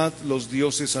 quitad los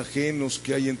dioses ajenos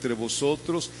que hay entre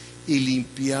vosotros y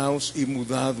limpiaos y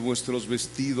mudad vuestros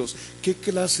vestidos. ¿Qué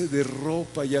clase de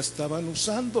ropa ya estaban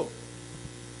usando?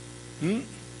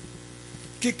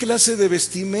 ¿Qué clase de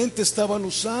vestimenta estaban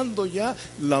usando ya?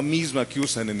 La misma que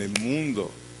usan en el mundo.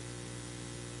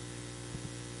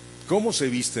 ¿Cómo se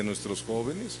visten nuestros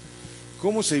jóvenes?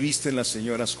 ¿Cómo se visten las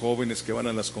señoras jóvenes que van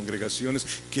a las congregaciones,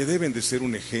 que deben de ser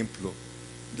un ejemplo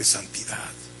de santidad?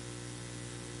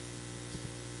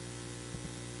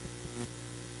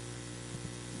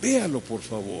 Véalo, por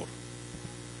favor.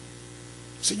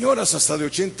 Señoras hasta de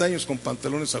 80 años con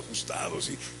pantalones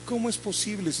ajustados. ¿Cómo es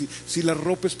posible si la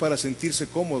ropa es para sentirse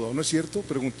cómodo? ¿No es cierto?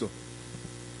 Pregunto.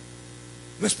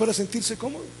 ¿No es para sentirse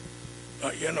cómodo?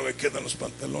 Ya no me quedan los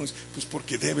pantalones. Pues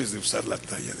porque debes de usar la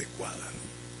talla adecuada, ¿no?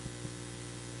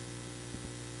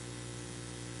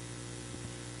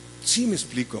 Sí me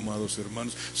explico, amados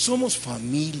hermanos. Somos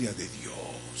familia de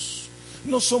Dios.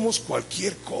 No somos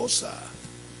cualquier cosa.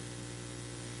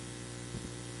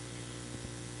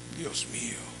 Dios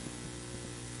mío.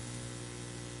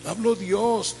 Habló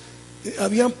Dios.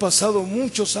 Habían pasado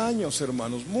muchos años,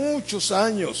 hermanos, muchos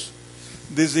años,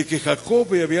 desde que Jacob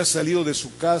había salido de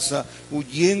su casa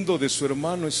huyendo de su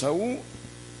hermano Esaú.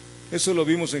 Eso lo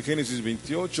vimos en Génesis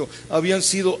 28. Habían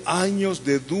sido años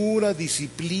de dura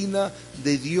disciplina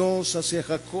de Dios hacia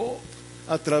Jacob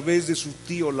a través de su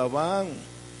tío Labán.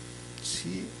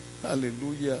 Sí,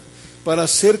 aleluya. ¿Para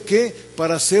hacer qué?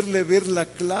 Para hacerle ver la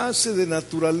clase de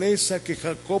naturaleza que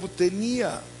Jacob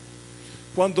tenía.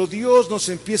 Cuando Dios nos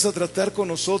empieza a tratar con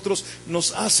nosotros,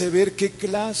 nos hace ver qué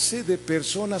clase de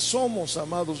personas somos,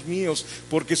 amados míos,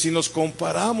 porque si nos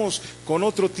comparamos con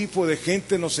otro tipo de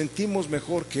gente, nos sentimos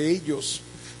mejor que ellos,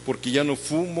 porque ya no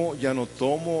fumo, ya no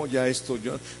tomo, ya esto,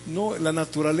 no, la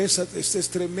naturaleza es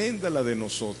tremenda la de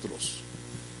nosotros.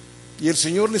 Y el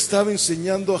Señor le estaba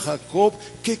enseñando a Jacob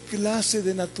qué clase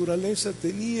de naturaleza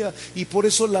tenía. Y por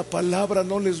eso la palabra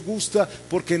no les gusta,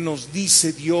 porque nos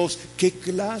dice Dios qué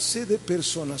clase de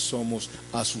personas somos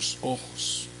a sus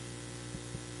ojos.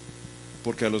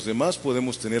 Porque a los demás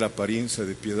podemos tener apariencia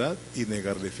de piedad y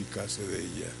negar la eficacia de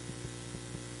ella.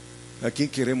 ¿A quién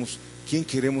queremos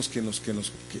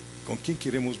con quién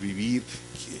queremos vivir?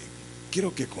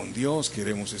 Creo que con Dios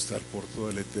queremos estar por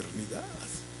toda la eternidad.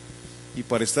 Y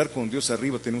para estar con Dios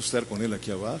arriba tenemos que estar con Él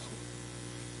aquí abajo.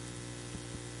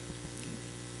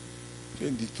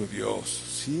 Bendito Dios,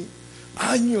 ¿sí?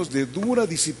 Años de dura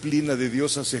disciplina de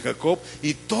Dios hacia Jacob,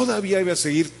 y todavía iba a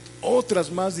seguir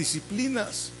otras más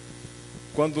disciplinas.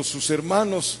 Cuando sus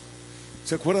hermanos,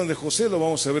 ¿se acuerdan de José? Lo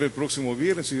vamos a ver el próximo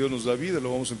viernes, si Dios nos da vida,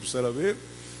 lo vamos a empezar a ver.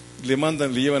 Le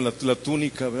llevan la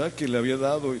túnica, ¿verdad?, que le había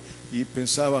dado, y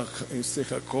pensaba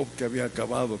Jacob que había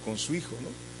acabado con su hijo,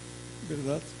 ¿no?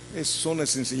 ¿Verdad? Son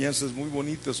las enseñanzas muy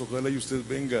bonitas. Ojalá y usted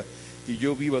venga y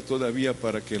yo viva todavía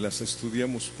para que las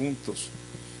estudiemos juntos,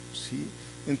 ¿sí?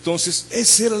 Entonces,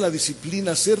 esa era la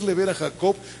disciplina, hacerle ver a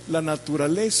Jacob la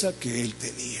naturaleza que él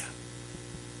tenía.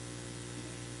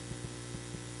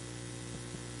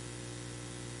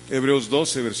 Hebreos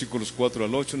 12, versículos 4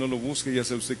 al 8, no lo busque, ya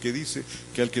sabe usted que dice,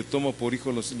 que al que toma por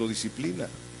hijo lo disciplina,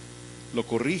 lo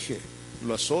corrige,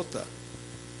 lo azota.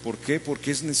 ¿Por qué?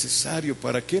 Porque es necesario.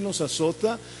 ¿Para qué nos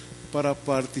azota? Para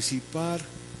participar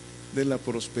de la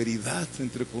prosperidad,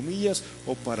 entre comillas,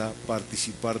 o para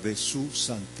participar de su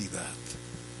santidad.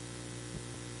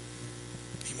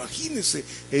 Imagínense,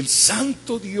 el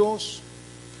santo Dios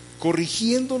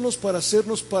corrigiéndonos para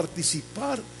hacernos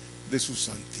participar de su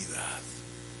santidad.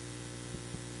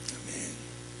 Amén.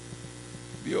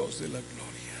 Dios de la gloria.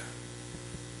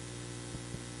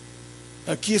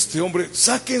 Aquí este hombre,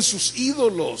 saquen sus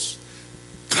ídolos,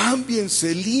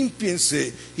 cámbiense,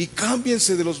 límpiense y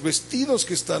cámbiense de los vestidos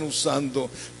que están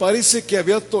usando. Parece que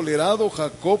había tolerado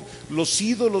Jacob los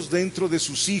ídolos dentro de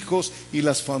sus hijos y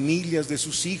las familias de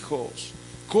sus hijos.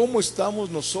 ¿Cómo estamos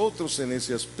nosotros en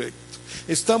ese aspecto?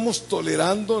 ¿Estamos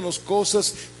tolerándonos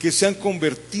cosas que se han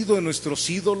convertido en nuestros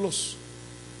ídolos?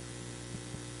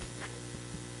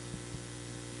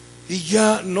 Y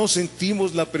ya no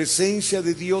sentimos la presencia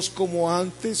de Dios como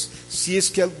antes, si es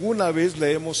que alguna vez la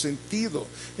hemos sentido.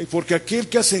 Porque aquel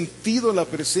que ha sentido la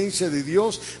presencia de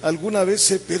Dios, alguna vez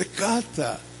se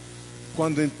percata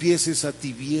cuando empieza esa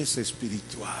tibieza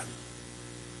espiritual.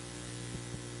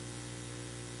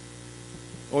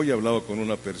 Hoy hablaba con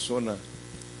una persona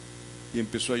y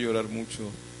empezó a llorar mucho.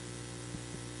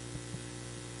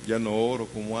 Ya no oro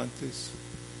como antes.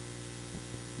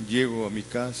 Llego a mi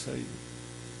casa y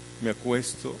me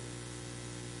acuesto.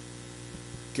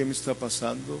 ¿Qué me está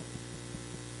pasando?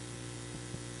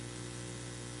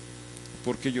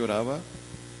 ¿Por qué lloraba?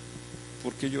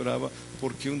 ¿Por qué lloraba?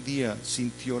 Porque un día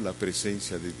sintió la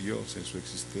presencia de Dios en su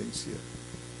existencia.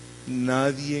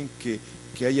 Nadie que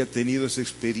haya tenido esa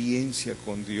experiencia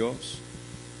con Dios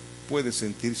puede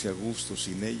sentirse a gusto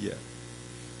sin ella.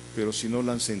 Pero si no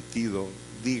la han sentido,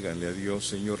 díganle a Dios: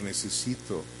 Señor,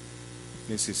 necesito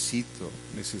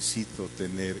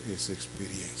tener esa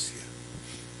experiencia.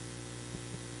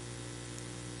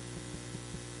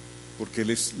 Porque Él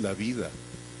es la vida.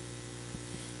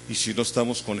 Y si no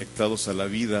estamos conectados a la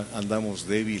vida, andamos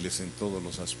débiles en todos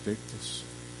los aspectos.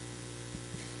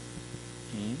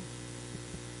 Amén.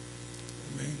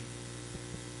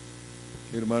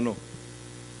 Hermano,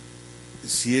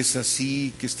 si es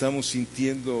así que estamos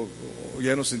sintiendo, o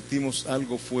ya nos sentimos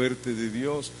algo fuerte de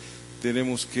Dios,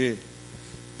 tenemos que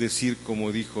decir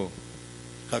como dijo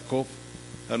Jacob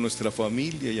a nuestra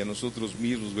familia y a nosotros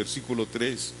mismos, versículo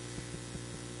 3: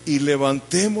 y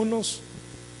levantémonos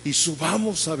y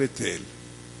subamos a Betel.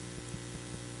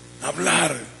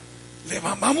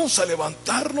 Vamos a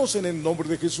levantarnos en el nombre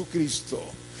de Jesucristo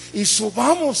y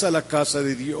subamos a la casa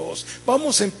de Dios.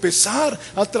 Vamos a empezar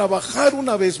a trabajar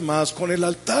una vez más con el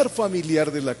altar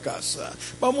familiar de la casa.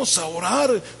 Vamos a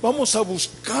orar, vamos a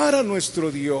buscar a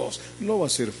nuestro Dios. No va a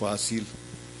ser fácil,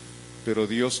 pero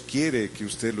Dios quiere que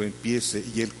usted lo empiece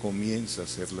y Él comienza a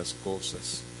hacer las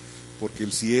cosas. Porque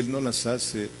si Él no las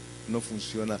hace, no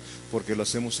funciona, porque lo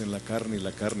hacemos en la carne y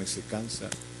la carne se cansa.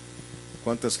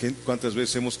 ¿Cuántas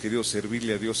veces hemos querido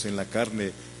servirle a Dios en la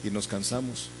carne y nos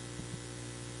cansamos?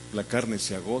 La carne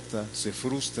se agota, se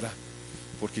frustra,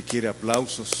 porque quiere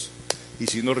aplausos. Y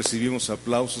si no recibimos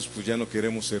aplausos, pues ya no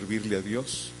queremos servirle a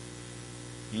Dios.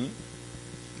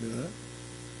 ¿Verdad?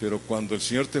 Pero cuando el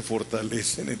Señor te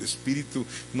fortalece en el Espíritu,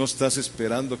 no estás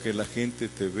esperando que la gente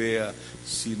te vea,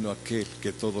 sino aquel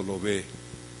que todo lo ve,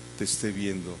 te esté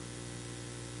viendo.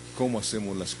 ¿Cómo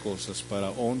hacemos las cosas? Para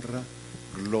honra,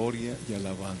 gloria y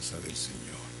alabanza del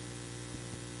Señor.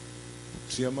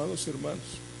 Sí, amados hermanos,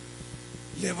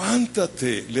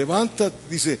 levántate,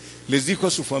 dice, les dijo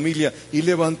a su familia: y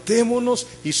levantémonos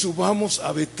y subamos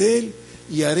a Betel,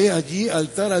 y haré allí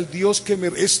altar al Dios que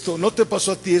esto, ¿no te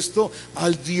pasó a ti esto?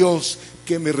 Al Dios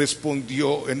que me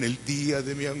respondió en el día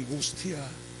de mi angustia.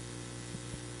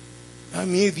 A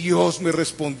mí Dios me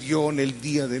respondió en el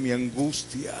día de mi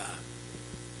angustia.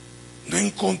 No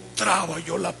encontraba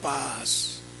yo la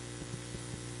paz.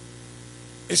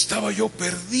 Estaba yo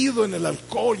perdido en el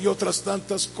alcohol y otras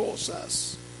tantas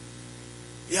cosas.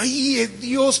 Y ahí es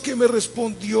Dios que me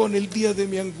respondió en el día de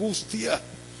mi angustia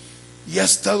y ha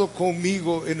estado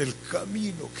conmigo en el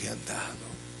camino que he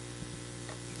andado.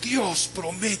 Dios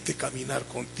promete caminar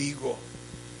contigo.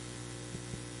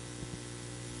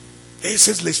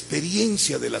 Esa es la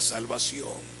experiencia de la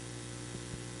salvación.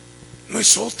 No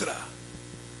es otra.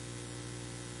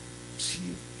 Sí,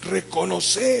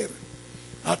 reconocer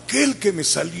a aquel que me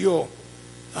salió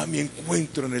a mi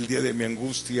encuentro en el día de mi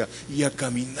angustia y ha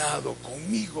caminado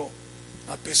conmigo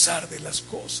a pesar de las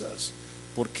cosas,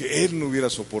 porque Él no hubiera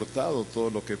soportado todo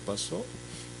lo que pasó,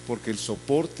 porque el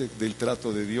soporte del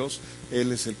trato de Dios,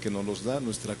 Él es el que nos los da.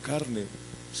 Nuestra carne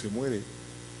se muere.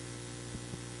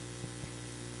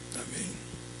 Amén.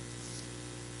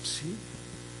 Sí.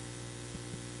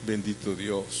 Bendito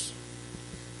Dios.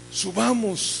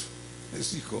 Subamos,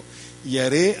 les dijo, y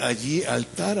haré allí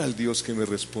altar al Dios que me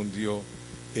respondió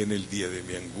en el día de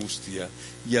mi angustia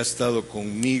y ha estado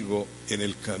conmigo en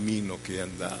el camino que he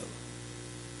andado.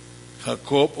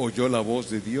 Jacob oyó la voz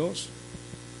de Dios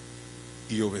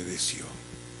y obedeció.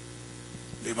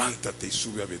 Levántate y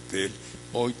sube a Betel.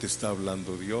 Hoy te está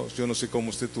hablando Dios. Yo no sé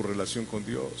cómo esté tu relación con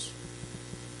Dios.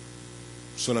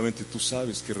 Solamente tú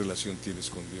sabes qué relación tienes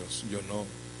con Dios. Yo no.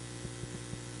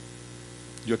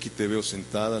 Yo aquí te veo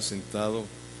sentada, sentado,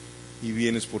 y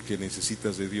vienes porque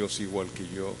necesitas de Dios igual que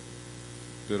yo.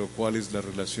 Pero cuál es la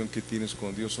relación que tienes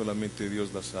con Dios, solamente Dios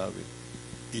la sabe,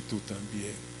 y tú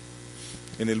también.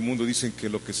 En el mundo dicen que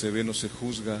lo que se ve no se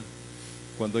juzga.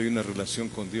 Cuando hay una relación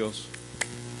con Dios,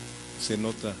 se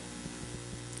nota,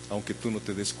 aunque tú no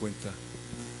te des cuenta.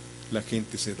 La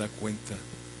gente se da cuenta.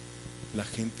 La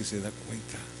gente se da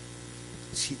cuenta.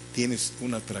 Si tienes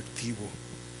un atractivo,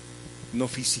 no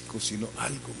físico, sino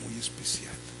algo muy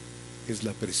especial. Es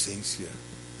la presencia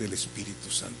del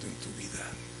Espíritu Santo en tu vida,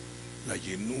 la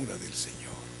llenura del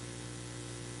Señor.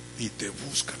 Y te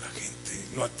busca la gente,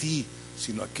 no a ti,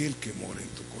 sino a aquel que mora en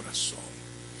tu corazón.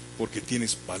 Porque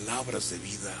tienes palabras de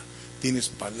vida, tienes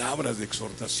palabras de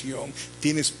exhortación,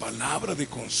 tienes palabra de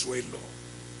consuelo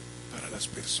para las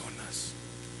personas.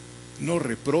 No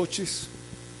reproches,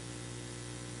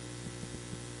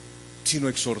 sino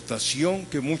exhortación,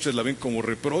 que muchas la ven como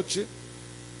reproche.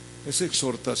 Es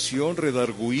exhortación,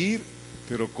 redarguir,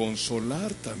 pero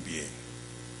consolar también.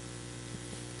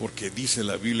 Porque dice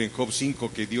la Biblia en Job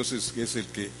 5 que Dios es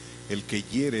el que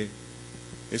hiere.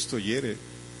 Esto hiere,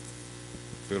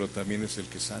 pero también es el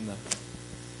que sana.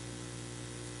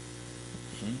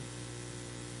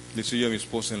 Le decía yo a mi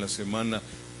esposa en la semana,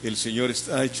 el Señor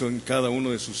ha hecho en cada uno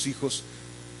de sus hijos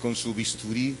con su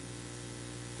bisturí.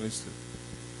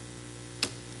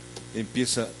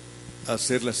 Empieza a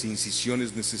hacer las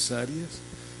incisiones necesarias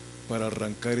para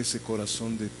arrancar ese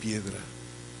corazón de piedra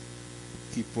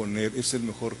y poner, es el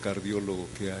mejor cardiólogo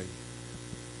que hay,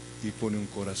 y pone un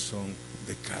corazón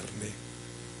de carne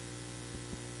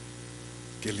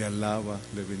que le alaba,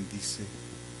 le bendice.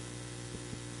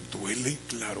 ¿Duele?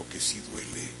 Claro que sí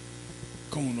duele.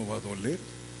 ¿Cómo no va a doler?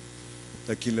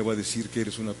 ¿A quién le va a decir que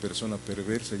eres una persona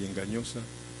perversa y engañosa,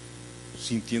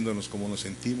 sintiéndonos como nos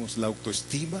sentimos? La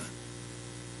autoestima.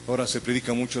 Ahora se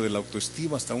predica mucho de la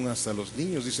autoestima, hasta los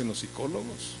niños, dicen los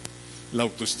psicólogos. La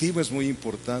autoestima es muy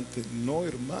importante. No,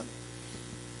 hermano.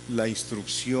 La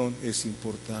instrucción es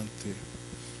importante.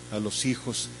 A los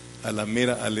hijos, a la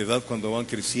edad cuando van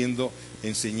creciendo,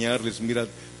 enseñarles, mira,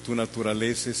 tu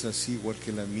naturaleza es así igual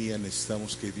que la mía,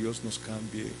 necesitamos que Dios nos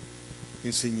cambie.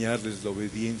 Enseñarles la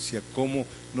obediencia, como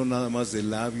no nada más de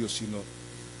labios, sino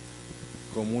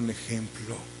como un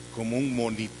ejemplo, como un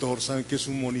monitor. ¿Saben qué es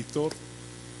un monitor?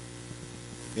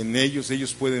 En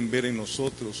ellos pueden ver en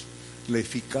nosotros la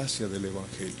eficacia del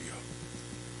Evangelio,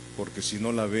 porque si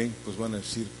no la ven, pues van a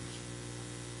decir,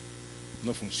 pues,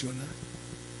 no funciona.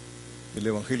 El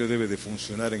Evangelio debe de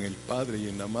funcionar en el Padre y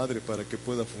en la Madre para que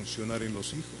pueda funcionar en los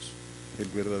hijos, el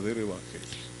verdadero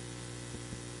Evangelio.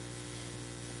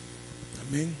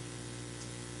 Amén.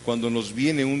 Cuando nos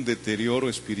viene un deterioro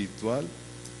espiritual,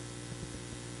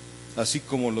 así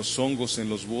como los hongos en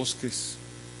los bosques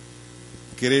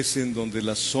crecen donde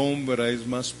la sombra es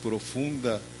más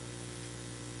profunda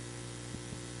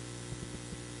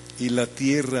y la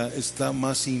tierra está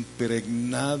más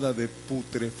impregnada de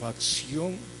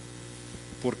putrefacción,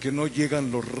 porque no llegan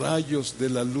los rayos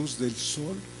de la luz del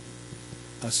sol.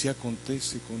 Así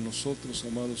acontece con nosotros,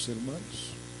 amados hermanos.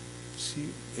 Sí,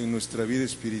 en nuestra vida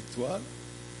espiritual,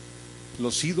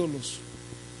 los ídolos,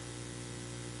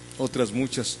 otras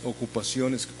muchas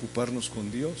ocupaciones que ocuparnos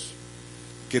con Dios,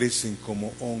 crecen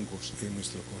como hongos en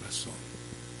nuestro corazón.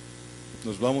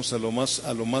 Nos vamos a lo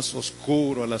más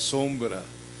oscuro, a la sombra,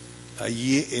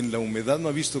 allí en la humedad. ¿No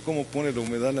ha visto cómo pone la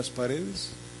humedad en las paredes?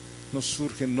 nos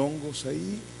surgen hongos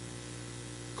ahí.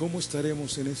 ¿Cómo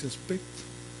estaremos en ese aspecto?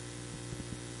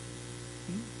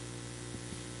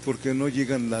 Porque no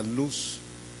llegan la luz,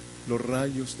 los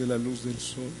rayos de la luz del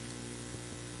sol.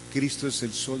 Cristo es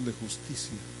el sol de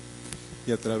justicia,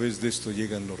 y a través de esto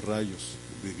llegan los rayos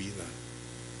de vida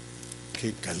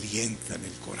que calientan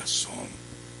el corazón,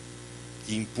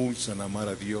 impulsan a amar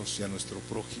a Dios y a nuestro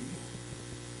prójimo.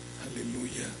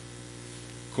 Aleluya.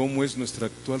 ¿Cómo es nuestra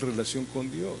actual relación con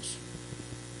Dios?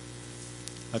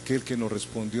 Aquel que nos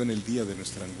respondió en el día de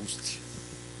nuestra angustia.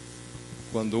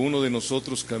 Cuando uno de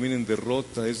nosotros camina en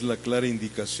derrota, es la clara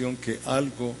indicación que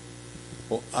algo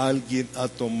o alguien ha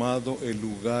tomado el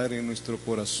lugar en nuestro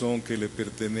corazón que le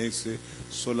pertenece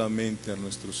solamente a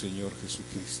nuestro Señor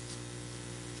Jesucristo.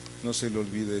 No se le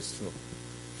olvide esto.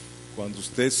 Cuando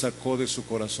usted sacó de su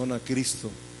corazón a Cristo,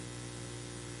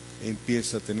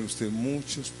 empieza a tener usted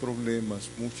muchos problemas,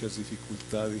 muchas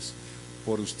dificultades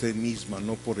por usted misma,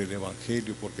 no por el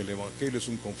Evangelio, porque el Evangelio es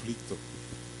un conflicto.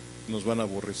 Nos van a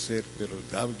aborrecer, pero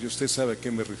usted sabe a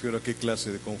qué me refiero, a qué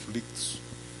clase de conflictos.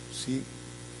 ¿Sí?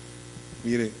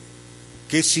 Mire,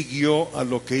 ¿qué siguió a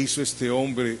lo que hizo este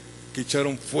hombre? Que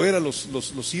echaron fuera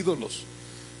los ídolos,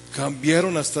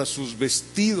 cambiaron hasta sus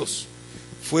vestidos.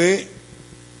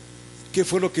 ¿Qué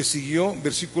fue lo que siguió?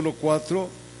 Versículo 4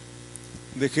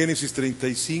 de Génesis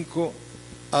 35.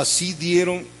 Así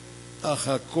dieron a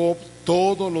Jacob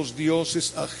todos los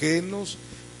dioses ajenos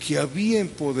que había en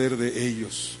poder de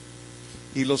ellos,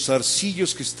 y los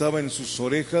zarcillos que estaban en sus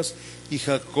orejas, y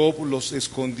Jacob los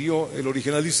escondió. El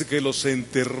original dice que los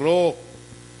enterró,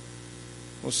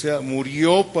 o sea,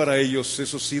 murió para ellos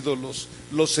esos ídolos,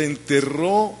 los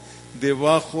enterró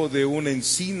debajo de una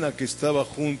encina que estaba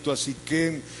junto a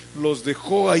Siquem, los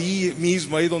dejó ahí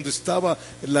mismo, ahí donde estaba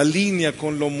la línea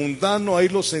con lo mundano, ahí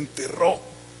los enterró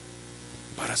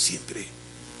para siempre.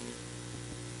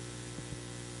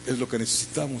 Es lo que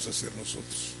necesitamos hacer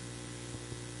nosotros: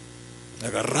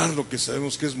 agarrar lo que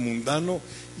sabemos que es mundano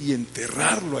y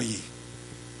enterrarlo allí,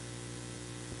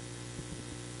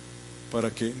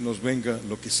 para que nos venga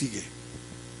lo que sigue.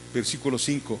 Versículo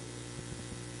 5.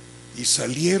 Y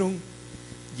salieron,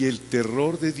 y el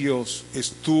terror de Dios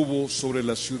estuvo sobre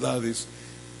las ciudades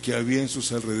que había en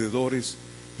sus alrededores,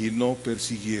 y no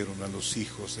persiguieron a los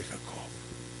hijos de Jacob.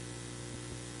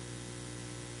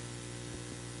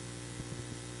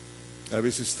 A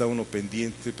veces está uno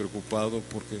pendiente, preocupado,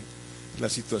 porque la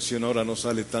situación ahora no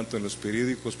sale tanto en los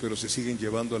periódicos, pero se siguen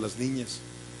llevando a las niñas.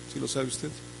 ¿Sí lo sabe usted?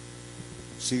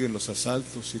 Siguen los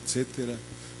asaltos, etcétera.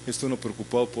 Está uno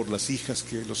preocupado por las hijas,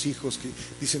 los hijos que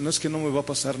dicen: no, es que no me va a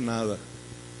pasar nada.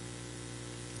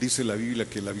 Dice la Biblia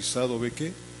que el avisado ve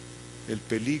 ¿qué? El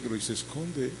peligro y se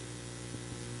esconde.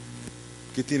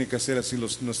 ¿Qué tiene que hacer así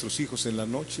nuestros hijos en la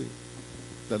noche?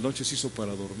 La noche se hizo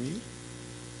para dormir.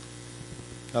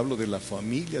 Hablo de la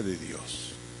familia de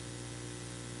Dios.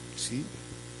 ¿Sí?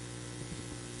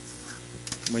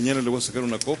 Mañana le voy a sacar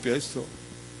una copia a esto.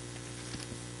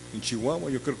 En Chihuahua,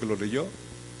 yo creo que lo leyó.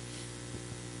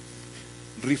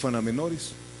 Rifan a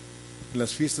menores en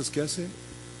las fiestas que hacen.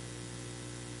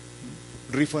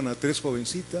 Rifan a 3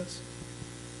 jovencitas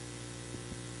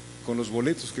con los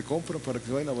boletos que compran para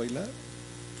que vayan a bailar,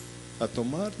 a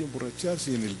tomar y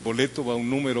emborracharse. Y en el boleto va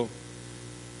un número,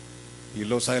 y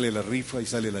luego sale la rifa y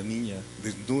sale la niña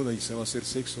desnuda y se va a hacer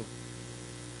sexo.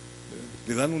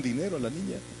 Le dan un dinero a la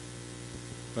niña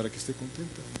para que esté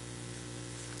contenta.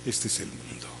 Este es el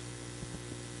mundo.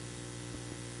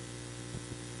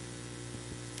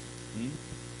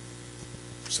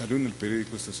 Salió en el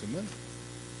periódico esta semana.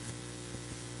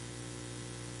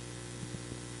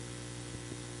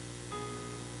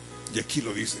 Y aquí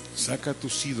lo dice: saca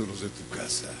tus ídolos de tu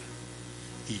casa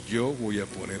y yo voy a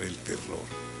poner el terror.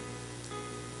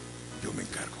 Yo me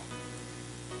encargo.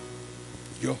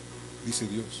 Yo, dice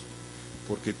Dios,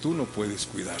 porque tú no puedes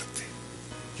cuidarte.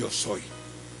 Yo soy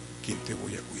quien te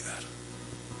voy a cuidar.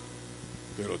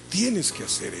 Pero tienes que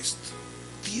hacer esto,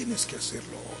 tienes que hacer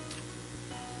lo otro.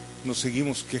 Nos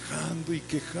seguimos quejando y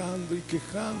quejando y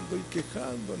quejando y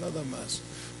quejando nada más.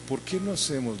 ¿Por qué no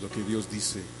hacemos lo que Dios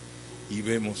dice y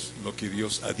vemos lo que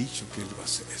Dios ha dicho que Él va a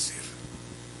hacer?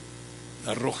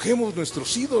 Arrojemos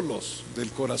nuestros ídolos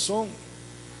del corazón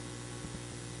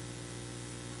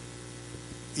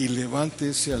y levante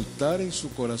ese altar en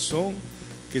su corazón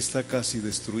que está casi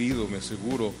destruido, me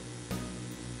aseguro,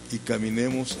 y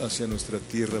caminemos hacia nuestra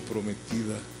tierra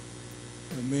prometida.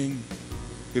 Amén.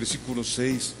 Versículo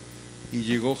 6. Y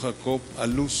llegó Jacob a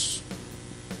Luz,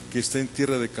 que está en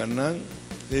tierra de Canaán.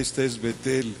 Esta es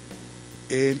Betel,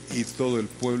 él y todo el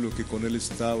pueblo que con él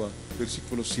estaba.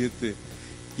 Versículo 7.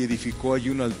 Y edificó allí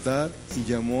un altar y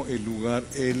llamó el lugar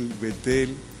El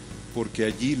Betel, porque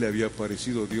allí le había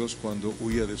aparecido Dios cuando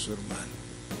huía de su hermano.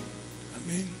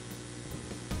 Amén.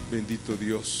 Bendito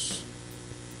Dios.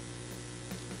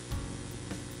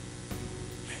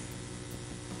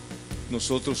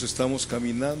 Nosotros estamos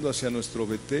caminando hacia nuestro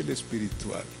Betel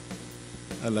espiritual,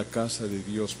 a la casa de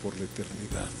Dios por la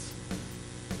eternidad.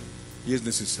 Y es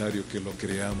necesario que lo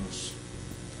creamos,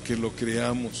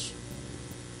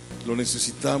 lo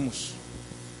necesitamos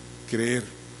creer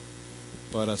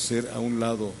para hacer a un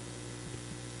lado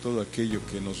todo aquello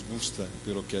que nos gusta,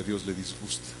 pero que a Dios le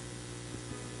disgusta.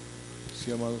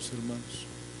 Sí, amados hermanos,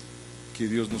 que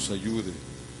Dios nos ayude.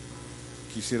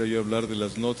 Quisiera yo hablar de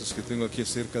las notas que tengo aquí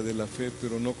acerca de la fe,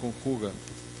 pero no conjuga,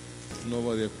 no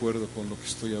va de acuerdo con lo que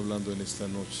estoy hablando en esta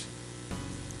noche.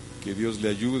 Que Dios le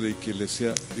ayude y que le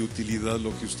sea de utilidad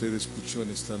lo que usted escuchó en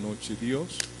esta noche.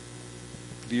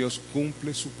 Dios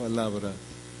cumple su palabra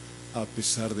a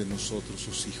pesar de nosotros,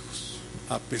 sus hijos.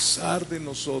 A pesar de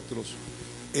nosotros,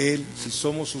 Él, si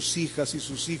somos sus hijas y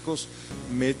sus hijos,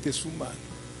 mete su mano.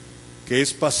 Que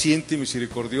es paciente y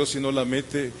misericordioso y no la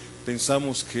mete,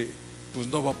 pensamos que pues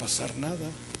no va a pasar nada.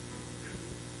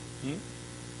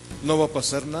 No va a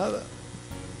pasar nada.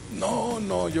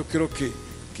 No, yo creo que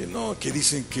no, que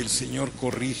dicen que el Señor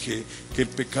corrige, que el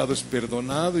pecado es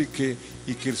perdonado y que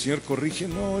el Señor corrige.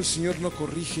 No, el Señor no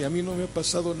corrige, a mí no me ha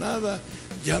pasado nada,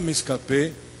 ya me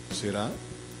escapé. ¿Será?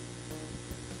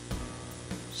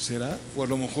 O a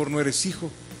lo mejor no eres hijo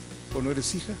o no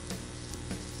eres hija.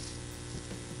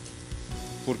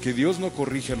 Porque Dios no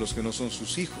corrige a los que no son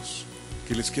sus hijos.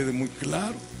 Que les quede muy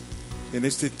claro. En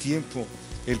este tiempo,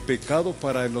 el pecado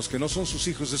para los que no son sus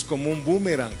hijos es como un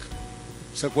boomerang.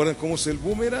 ¿Se acuerdan cómo es el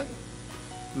boomerang?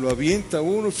 Lo avienta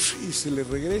uno y se le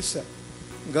regresa.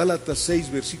 Gálatas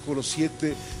 6, versículo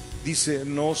 7 dice: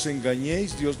 no os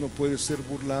engañéis, Dios no puede ser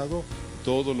burlado.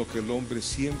 Todo lo que el hombre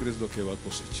siembra es lo que va a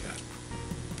cosechar,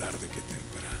 tarde que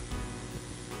temprano.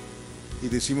 Y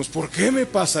decimos: ¿por qué me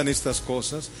pasan estas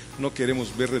cosas? No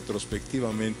queremos ver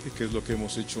retrospectivamente qué es lo que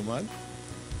hemos hecho mal,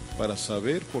 para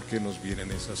saber por qué nos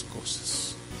vienen esas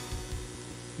cosas.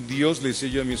 Dios, le decía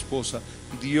yo a mi esposa,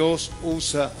 Dios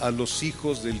usa a los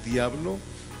hijos del diablo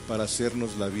para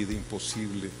hacernos la vida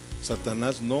imposible.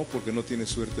 Satanás no, porque no tiene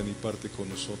suerte ni parte con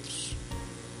nosotros.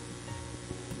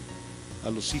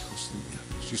 A los hijos del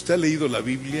diablo. Si usted ha leído la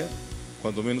Biblia,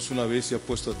 cuando menos una vez se ha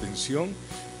puesto atención,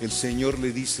 el Señor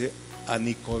le dice a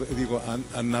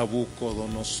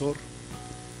Nabucodonosor,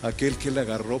 aquel que le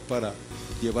agarró para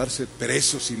llevarse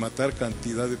presos y matar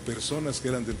cantidad de personas que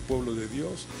eran del pueblo de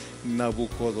Dios: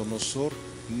 Nabucodonosor,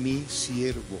 mi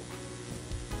siervo.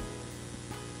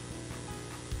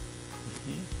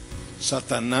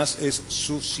 Satanás es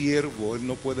su siervo, él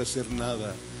no puede hacer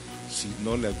nada si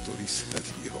no le autoriza a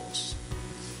Dios.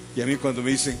 Y a mí cuando me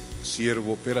dicen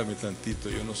siervo, espérame tantito,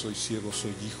 yo no soy siervo,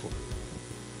 soy hijo.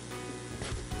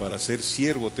 Para ser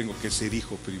siervo tengo que ser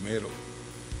hijo primero,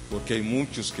 porque hay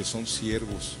muchos que son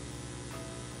siervos.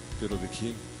 ¿Pero de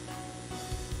quién?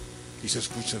 Y se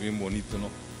escucha bien bonito, ¿no?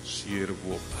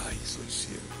 Siervo, ay, soy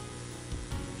siervo.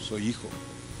 Soy hijo.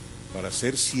 Para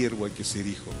ser siervo hay que ser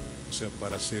hijo. O sea,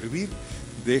 para servir,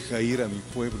 deja ir a mi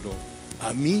pueblo,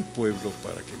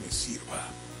 para que me sirva.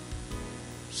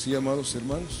 ¿Sí, amados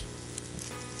hermanos?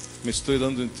 Me estoy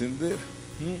dando a entender.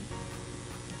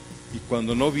 Y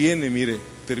cuando no viene, mire,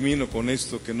 termino con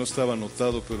esto que no estaba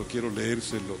anotado, pero quiero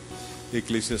leérselo.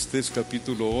 Eclesiastés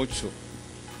capítulo 8.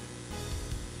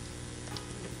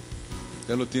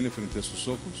 ¿Ya lo tiene frente a sus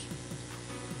ojos?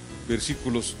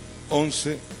 Versículos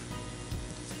 11,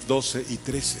 12 y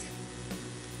 13.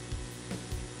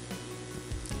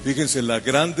 Fíjense la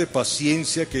grande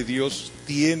paciencia que Dios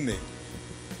tiene,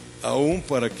 aún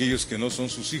para aquellos que no son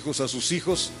sus hijos. A sus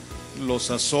hijos los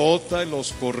azota,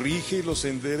 los corrige y los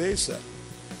endereza.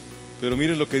 Pero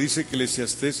miren lo que dice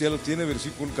Eclesiastés, ya lo tiene,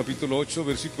 capítulo 8,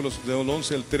 versículos del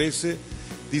 11 al 13.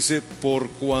 Dice: por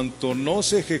cuanto no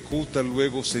se ejecuta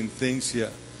luego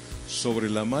sentencia sobre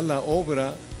la mala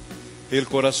obra, el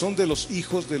corazón de los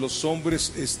hijos de los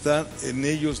hombres está en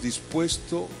ellos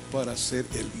dispuesto para hacer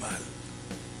el mal.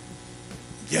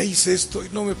 Ya hice esto y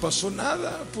no me pasó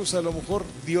nada, pues a lo mejor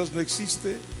Dios no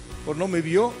existe, o no me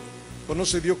vio, o no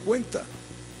se dio cuenta.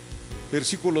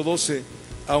 Versículo 12: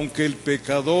 aunque el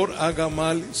pecador haga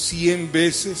mal 100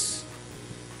 veces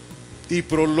y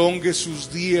prolongue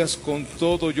sus días, con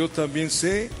todo yo también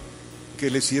sé que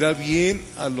les irá bien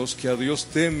a los que a Dios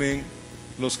temen,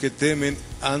 los que temen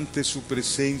ante su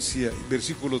presencia.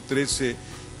 Versículo 13: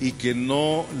 y que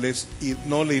no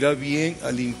le irá bien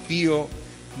al impío,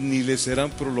 ni le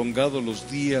serán prolongados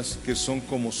los días, que son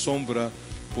como sombra,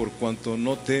 por cuanto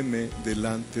no teme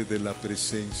delante de la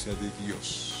presencia de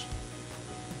Dios.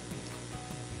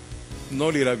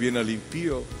 No le irá bien al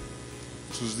impío,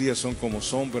 sus días son como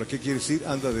sombra. ¿Qué quiere decir?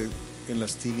 Anda en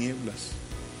las tinieblas,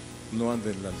 no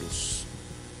anda en la luz.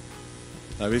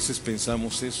 A veces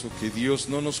pensamos eso, que Dios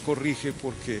no nos corrige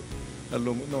porque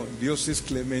no, Dios es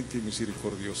clemente y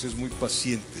misericordioso, es muy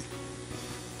paciente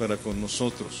para con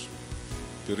nosotros.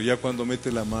 Pero ya cuando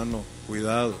mete la mano,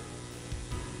 cuidado,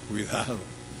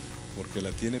 porque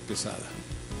la tiene pesada.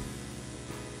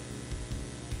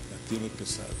 La tiene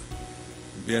pesada.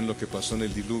 Vean lo que pasó en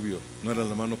el diluvio, ¿no era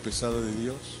la mano pesada de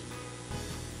Dios?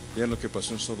 Vean lo que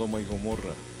pasó en Sodoma y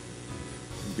Gomorra.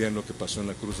 Vean lo que pasó en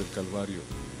la cruz del Calvario.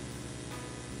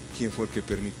 ¿Quién fue el que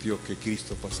permitió que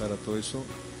Cristo pasara todo eso?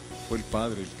 Fue el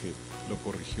Padre el que lo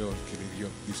corrigió, el que le dio,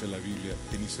 dice la Biblia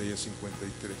en Isaías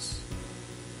 53.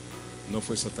 No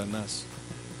fue Satanás.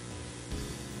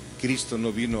 Cristo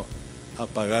no vino a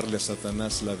pagarle a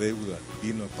Satanás la deuda,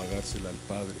 vino a pagársela al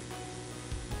Padre.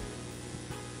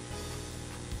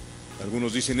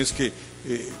 Algunos dicen es que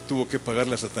tuvo que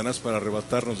pagarle a Satanás para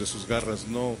arrebatarnos de sus garras.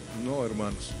 No,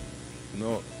 hermanos,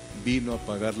 no, vino a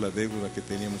pagar la deuda que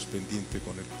teníamos pendiente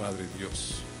con el Padre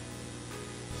Dios.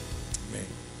 Amén.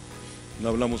 No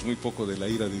hablamos muy poco de la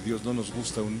ira de Dios, no nos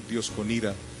gusta un Dios con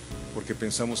ira, porque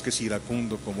pensamos que es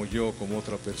iracundo como yo, como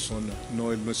otra persona.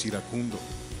 No, Él no es iracundo.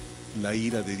 La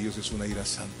ira de Dios es una ira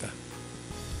santa.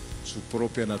 Su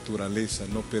propia naturaleza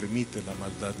no permite la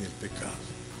maldad ni el pecado.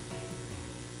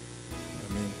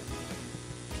 Amén.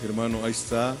 Hermano, ahí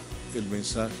está el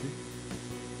mensaje.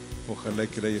 Ojalá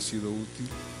que le haya sido útil.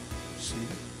 Sí.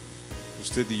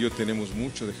 Usted y yo tenemos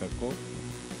mucho de Jacob.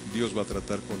 Dios va a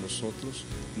tratar con nosotros.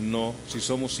 No, si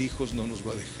somos hijos no nos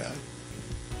va a dejar.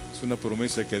 Es una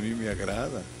promesa que a mí me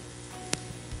agrada,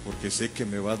 porque sé que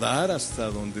me va a dar hasta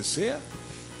donde sea,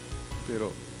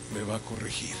 pero me va a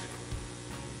corregir.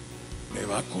 Me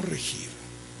va a corregir.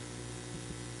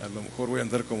 A lo mejor voy a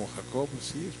andar como Jacob,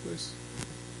 sí, después,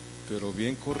 pero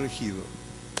bien corregido,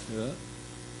 ¿verdad?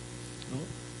 ¿No?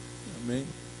 Amén.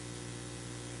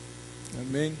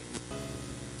 Amén.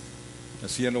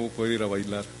 Así ya no voy a poder ir a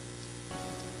bailar.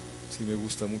 Sí me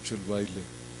gusta mucho el baile.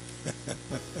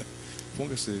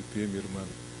 Póngase de pie, mi hermano.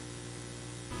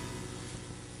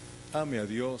 Ame a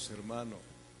Dios, hermano,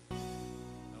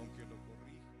 aunque lo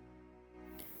corrija.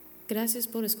 Gracias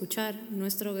por escuchar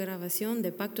nuestra grabación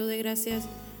de Pacto de Gracias,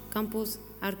 Campos,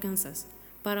 Arkansas.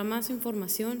 Para más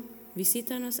información,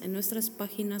 visítanos en nuestras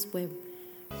páginas web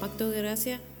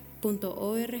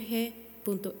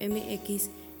pactodegracia.org.mx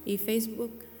y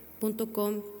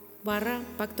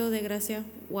facebook.com/Pacto de Gracia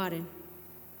Warren.